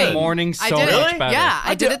makes morning. your morning so I did much it. better. Yeah,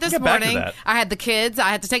 I did it this get back to morning. that. I had the kids. I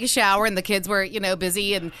had to take a shower, and the kids were,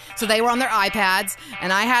 busy, and so they were on their iPads.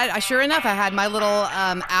 And sure enough, I had my little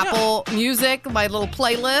Apple Music, my little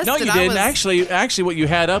playlist. No, you didn't. Actually, what you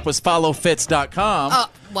had up was followfitz.com.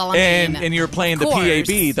 Well, and you were playing the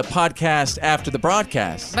PAB, the podcast after the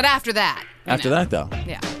broadcast. But after that. After that, though.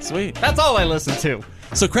 Yeah. Sweet. That's all I listen to.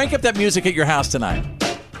 So crank up that music at your house tonight.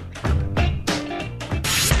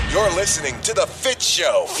 You're listening to The Fitz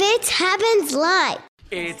Show. Fitz happens live.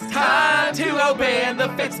 It's time to open the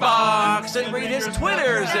Fitz box and read his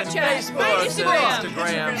Twitters and Facebooks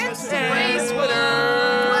and Instagrams and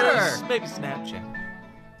Twitter. Maybe Snapchat.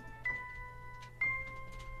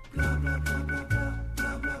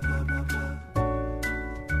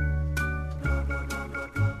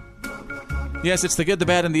 Yes, it's the good, the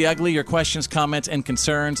bad, and the ugly. Your questions, comments, and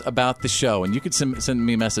concerns about the show. And you can send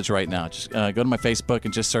me a message right now. Just go to my Facebook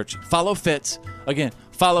and just search Follow Fitz. Again,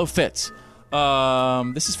 Follow Fitz.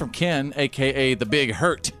 This is from Ken, a.k.a. The Big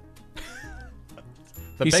Hurt.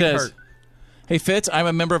 He says, Hey, Fitz, I'm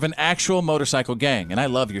a member of an actual motorcycle gang, and I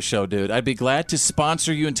love your show, dude. I'd be glad to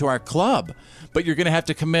sponsor you into our club, but you're going to have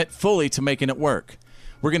to commit fully to making it work.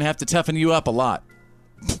 We're going to have to toughen you up a lot.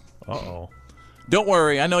 Uh-oh. Don't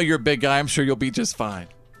worry. I know you're a big guy. I'm sure you'll be just fine.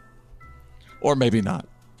 Or maybe not.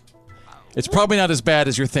 It's probably not as bad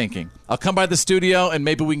as you're thinking. I'll come by the studio, and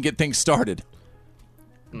maybe we can get things started.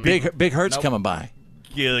 Big Hurt's coming by.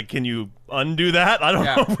 Yeah, can you undo that? I don't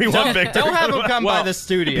know if we want Big Hurt. Don't have him come by the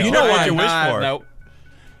studio. You know what you wish for. Nope.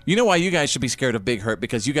 You know why you guys should be scared of Big Hurt?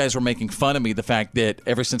 Because you guys were making fun of me, the fact that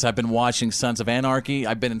ever since I've been watching Sons of Anarchy,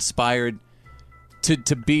 I've been inspired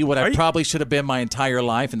to be what I probably should have been my entire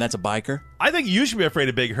life, and that's a biker. I think you should be afraid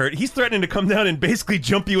of Big Hurt. He's threatening to come down and basically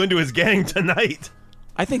jump you into his gang tonight.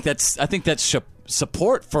 I think that's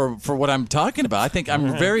support for what I'm talking about. I think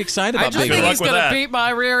I'm very excited about Big Hurt. I think he's going to beat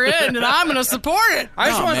my rear end, and I'm going to support it. I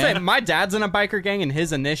just want to say, my dad's in a biker gang, and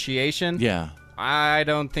his initiation. Yeah. I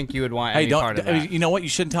don't think you would want any part of that. You know what? You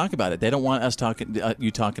shouldn't talk about it. They don't want us talking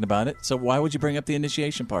about it. So why would you bring up the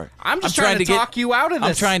initiation part? I'm just trying to talk you out of this.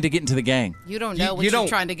 I'm trying to get into the gang. You don't know what you're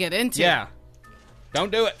trying to get into. Yeah.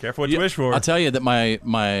 Don't do it. Careful what you wish for. I'll tell you that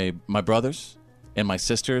my brothers and my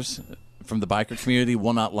sisters from the biker community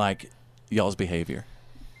will not like y'all's behavior.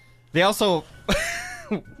 They also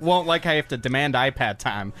won't like how you have to demand iPad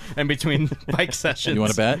time in between bike sessions. You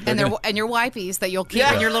want to bet? And your wipes that you'll keep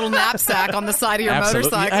in your little knapsack on the side of your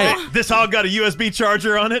motorcycle. Hey, this hog got a USB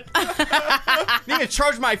charger on it. I need to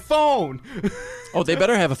charge my phone. Oh, they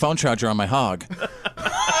better have a phone charger on my hog.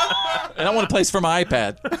 And I want a place for my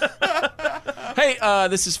iPad. Hey,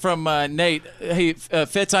 this is from Nate. Hey,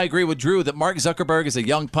 Fitz, I agree with Drew that Mark Zuckerberg is a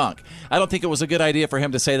young punk. I don't think it was a good idea for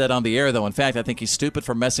him to say that on the air, though. In fact, I think he's stupid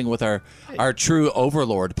for messing with our true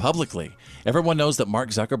overlord publicly. Everyone knows that Mark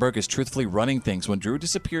Zuckerberg is truthfully running things. When Drew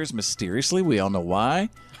disappears mysteriously, we all know why.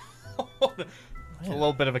 A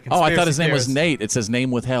little bit of a conspiracy. Oh, I thought his name was Nate. It says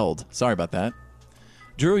name withheld. Sorry about that.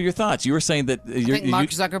 Drew, your thoughts? You were saying that... I think Mark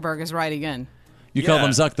Zuckerberg is right again. You called him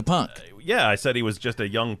Zuck the punk. Yeah, I said he was just a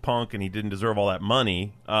young punk and he didn't deserve all that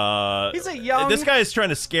money. He's a young... This guy is trying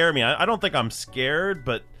to scare me. I don't think I'm scared,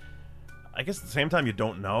 but I guess at the same time you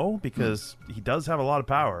don't know because he does have a lot of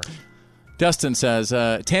power. Dustin says,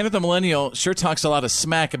 Tanner the Millennial sure talks a lot of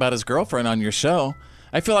smack about his girlfriend on your show.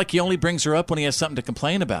 I feel like he only brings her up when he has something to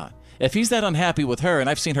complain about. If he's that unhappy with her, and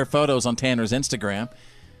I've seen her photos on Tanner's Instagram,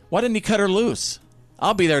 why didn't he cut her loose?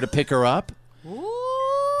 I'll be there to pick her up. Ooh.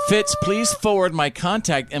 Fitz, please forward my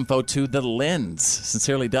contact info to the Lens.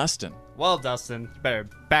 Sincerely, Dustin. Well, Dustin, better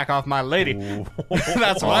back off my lady.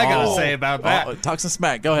 That's what I got to say about that. Talk some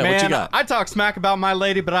smack. Go ahead. Man, what you got? I talk smack about my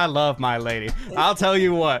lady, but I love my lady. I'll tell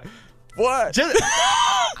you what. What?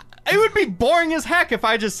 It would be boring as heck if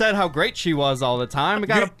I just said how great she was all the time. I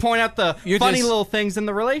got to point out the funny little things in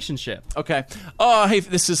the relationship. Okay. Oh, hey,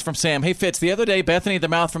 this is from Sam. Hey, Fitz, the other day, Bethany the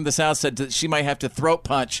Mouth from the South said that she might have to throat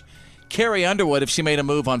punch Carrie Underwood if she made a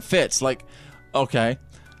move on Fitz. Like, okay.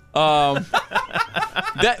 That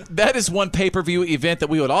is one pay-per-view event that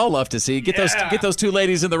we would all love to see. Get those two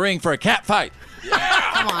ladies in the ring for a cat fight.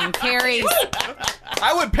 Come on, Carrie.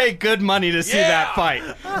 I would pay good money to see that fight.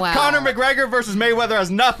 Wow. Conor McGregor versus Mayweather has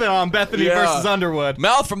nothing on Bethany versus Underwood.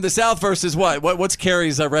 Mouth from the South versus what? What's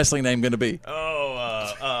Carrie's wrestling name going to be?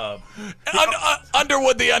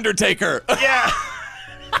 Underwood the Undertaker. Yeah.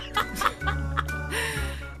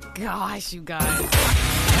 Gosh, you guys.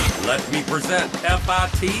 Let me present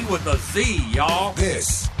FIT with a Z, y'all.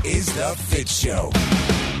 This is the Fitz Show.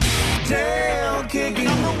 Down kicking.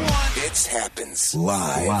 Fitz happens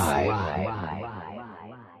live.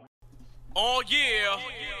 Oh, yeah.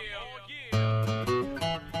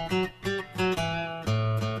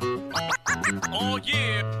 Oh,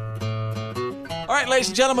 yeah. All right, ladies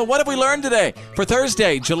and gentlemen, what have we learned today for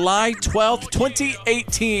Thursday, July 12th,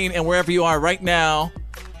 2018, and wherever you are right now,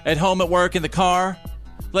 at home, at work, in the car,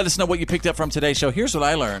 let us know what you picked up from today's show. Here's what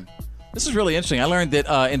I learned. This is really interesting. I learned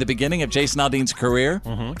that in the beginning of Jason Aldean's career,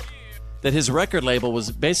 that his record label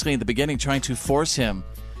was basically in the beginning trying to force him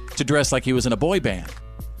to dress like he was in a boy band.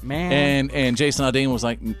 Man. And Jason Aldean was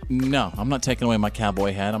like, no, I'm not taking away my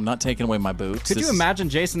cowboy hat. I'm not taking away my boots. Could you imagine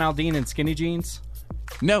Jason Aldean in skinny jeans?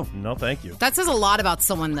 No. No, thank you. That says a lot about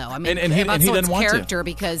someone, though. I mean, And he about didn't someone's want to. character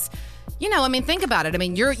because, you know, I mean, think about it. I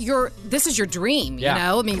mean, this is your dream, you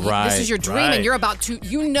know? I mean, Right. this is your dream, Right. and you're about to,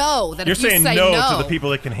 you know that You're if you saying say no to the people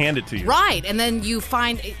that can hand it to you. Right, and then you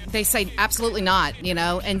find they say absolutely not, you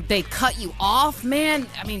know, and they cut you off, man.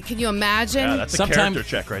 I mean, can you imagine? Yeah, that's a character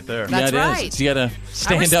check right there. That's yeah, it right. is. You got to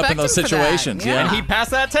stand up in those respect him for that, situations. yeah. And he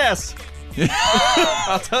passed that test.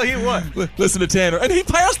 I'll tell you what. Listen to Tanner. And he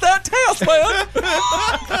passed that test, man.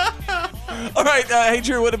 All right. Hey,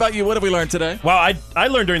 Drew, what about you? What have we learned today? Well, I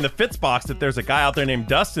learned during the Fitz box that there's a guy out there named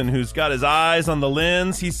Dustin who's got his eyes on the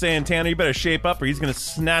lens. He's saying, Tanner, you better shape up or he's going to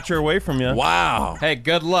snatch her away from you. Wow. Hey,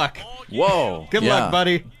 good luck. Whoa. Good luck,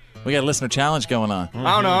 buddy. We got a listener challenge going on.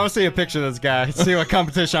 I don't know. I want to see a picture of this guy. See what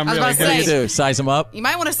competition I'm I was really about to good What at. do you do? Size him up? You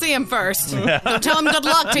might want to see him first. Don't tell him good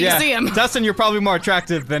luck till you see him. Dustin, you're probably more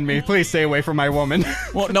attractive than me. Please stay away from my woman.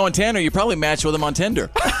 Well, no, and Tanner, you probably match with him on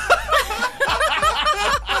Tinder.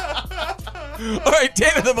 All right,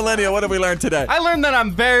 Tanner the Millennial, what have we learned today? I learned that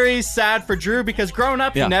I'm very sad for Drew because growing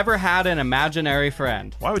up, Yeah. he never had an imaginary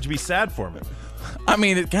friend. Why would you be sad for him? I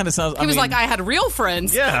mean, it kind of sounds... He was like, I had real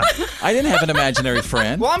friends. Yeah. I didn't have an imaginary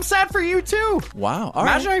friend. Well, I'm sad for you, too. Wow. All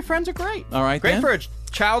right. Imaginary friends are great. All right, Great then. for a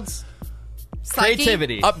child's Psyche.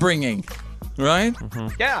 creativity. Upbringing. Right?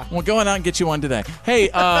 Yeah. Well, going out and get you one today. Hey,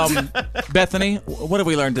 Bethany, what have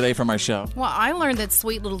we learned today from our show? Well, I learned that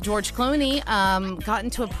sweet little George Clooney got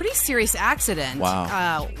into a pretty serious accident.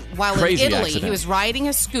 Wow. While Crazy in Italy. accident. He was riding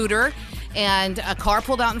a scooter, and a car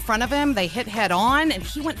pulled out in front of him. They hit head on, and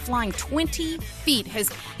he went flying 20 feet.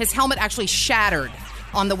 His helmet actually shattered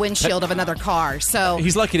on the windshield of another car. So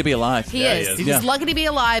He's lucky to be alive. he is. He's lucky to be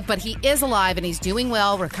alive, but he is alive, and he's doing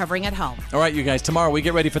well, recovering at home. All right, you guys, tomorrow we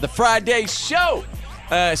get ready for the Friday show.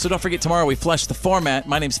 So don't forget, tomorrow we flush the format.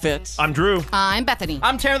 My name's Fitz. I'm Drew. I'm Bethany.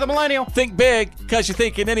 I'm Tanner the Millennial. Think big, because you're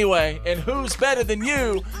thinking anyway. And who's better than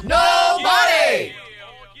you? Nobody!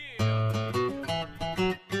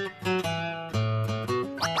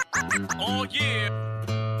 Oh, yeah.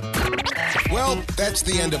 Well, that's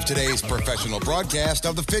the end of today's professional broadcast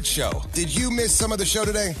of The Fitz Show. Did you miss some of the show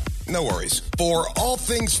today? No worries. For all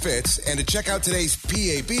things Fitz and to check out today's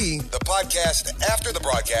PAB, the podcast after the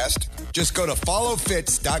broadcast, just go to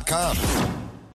followfitz.com.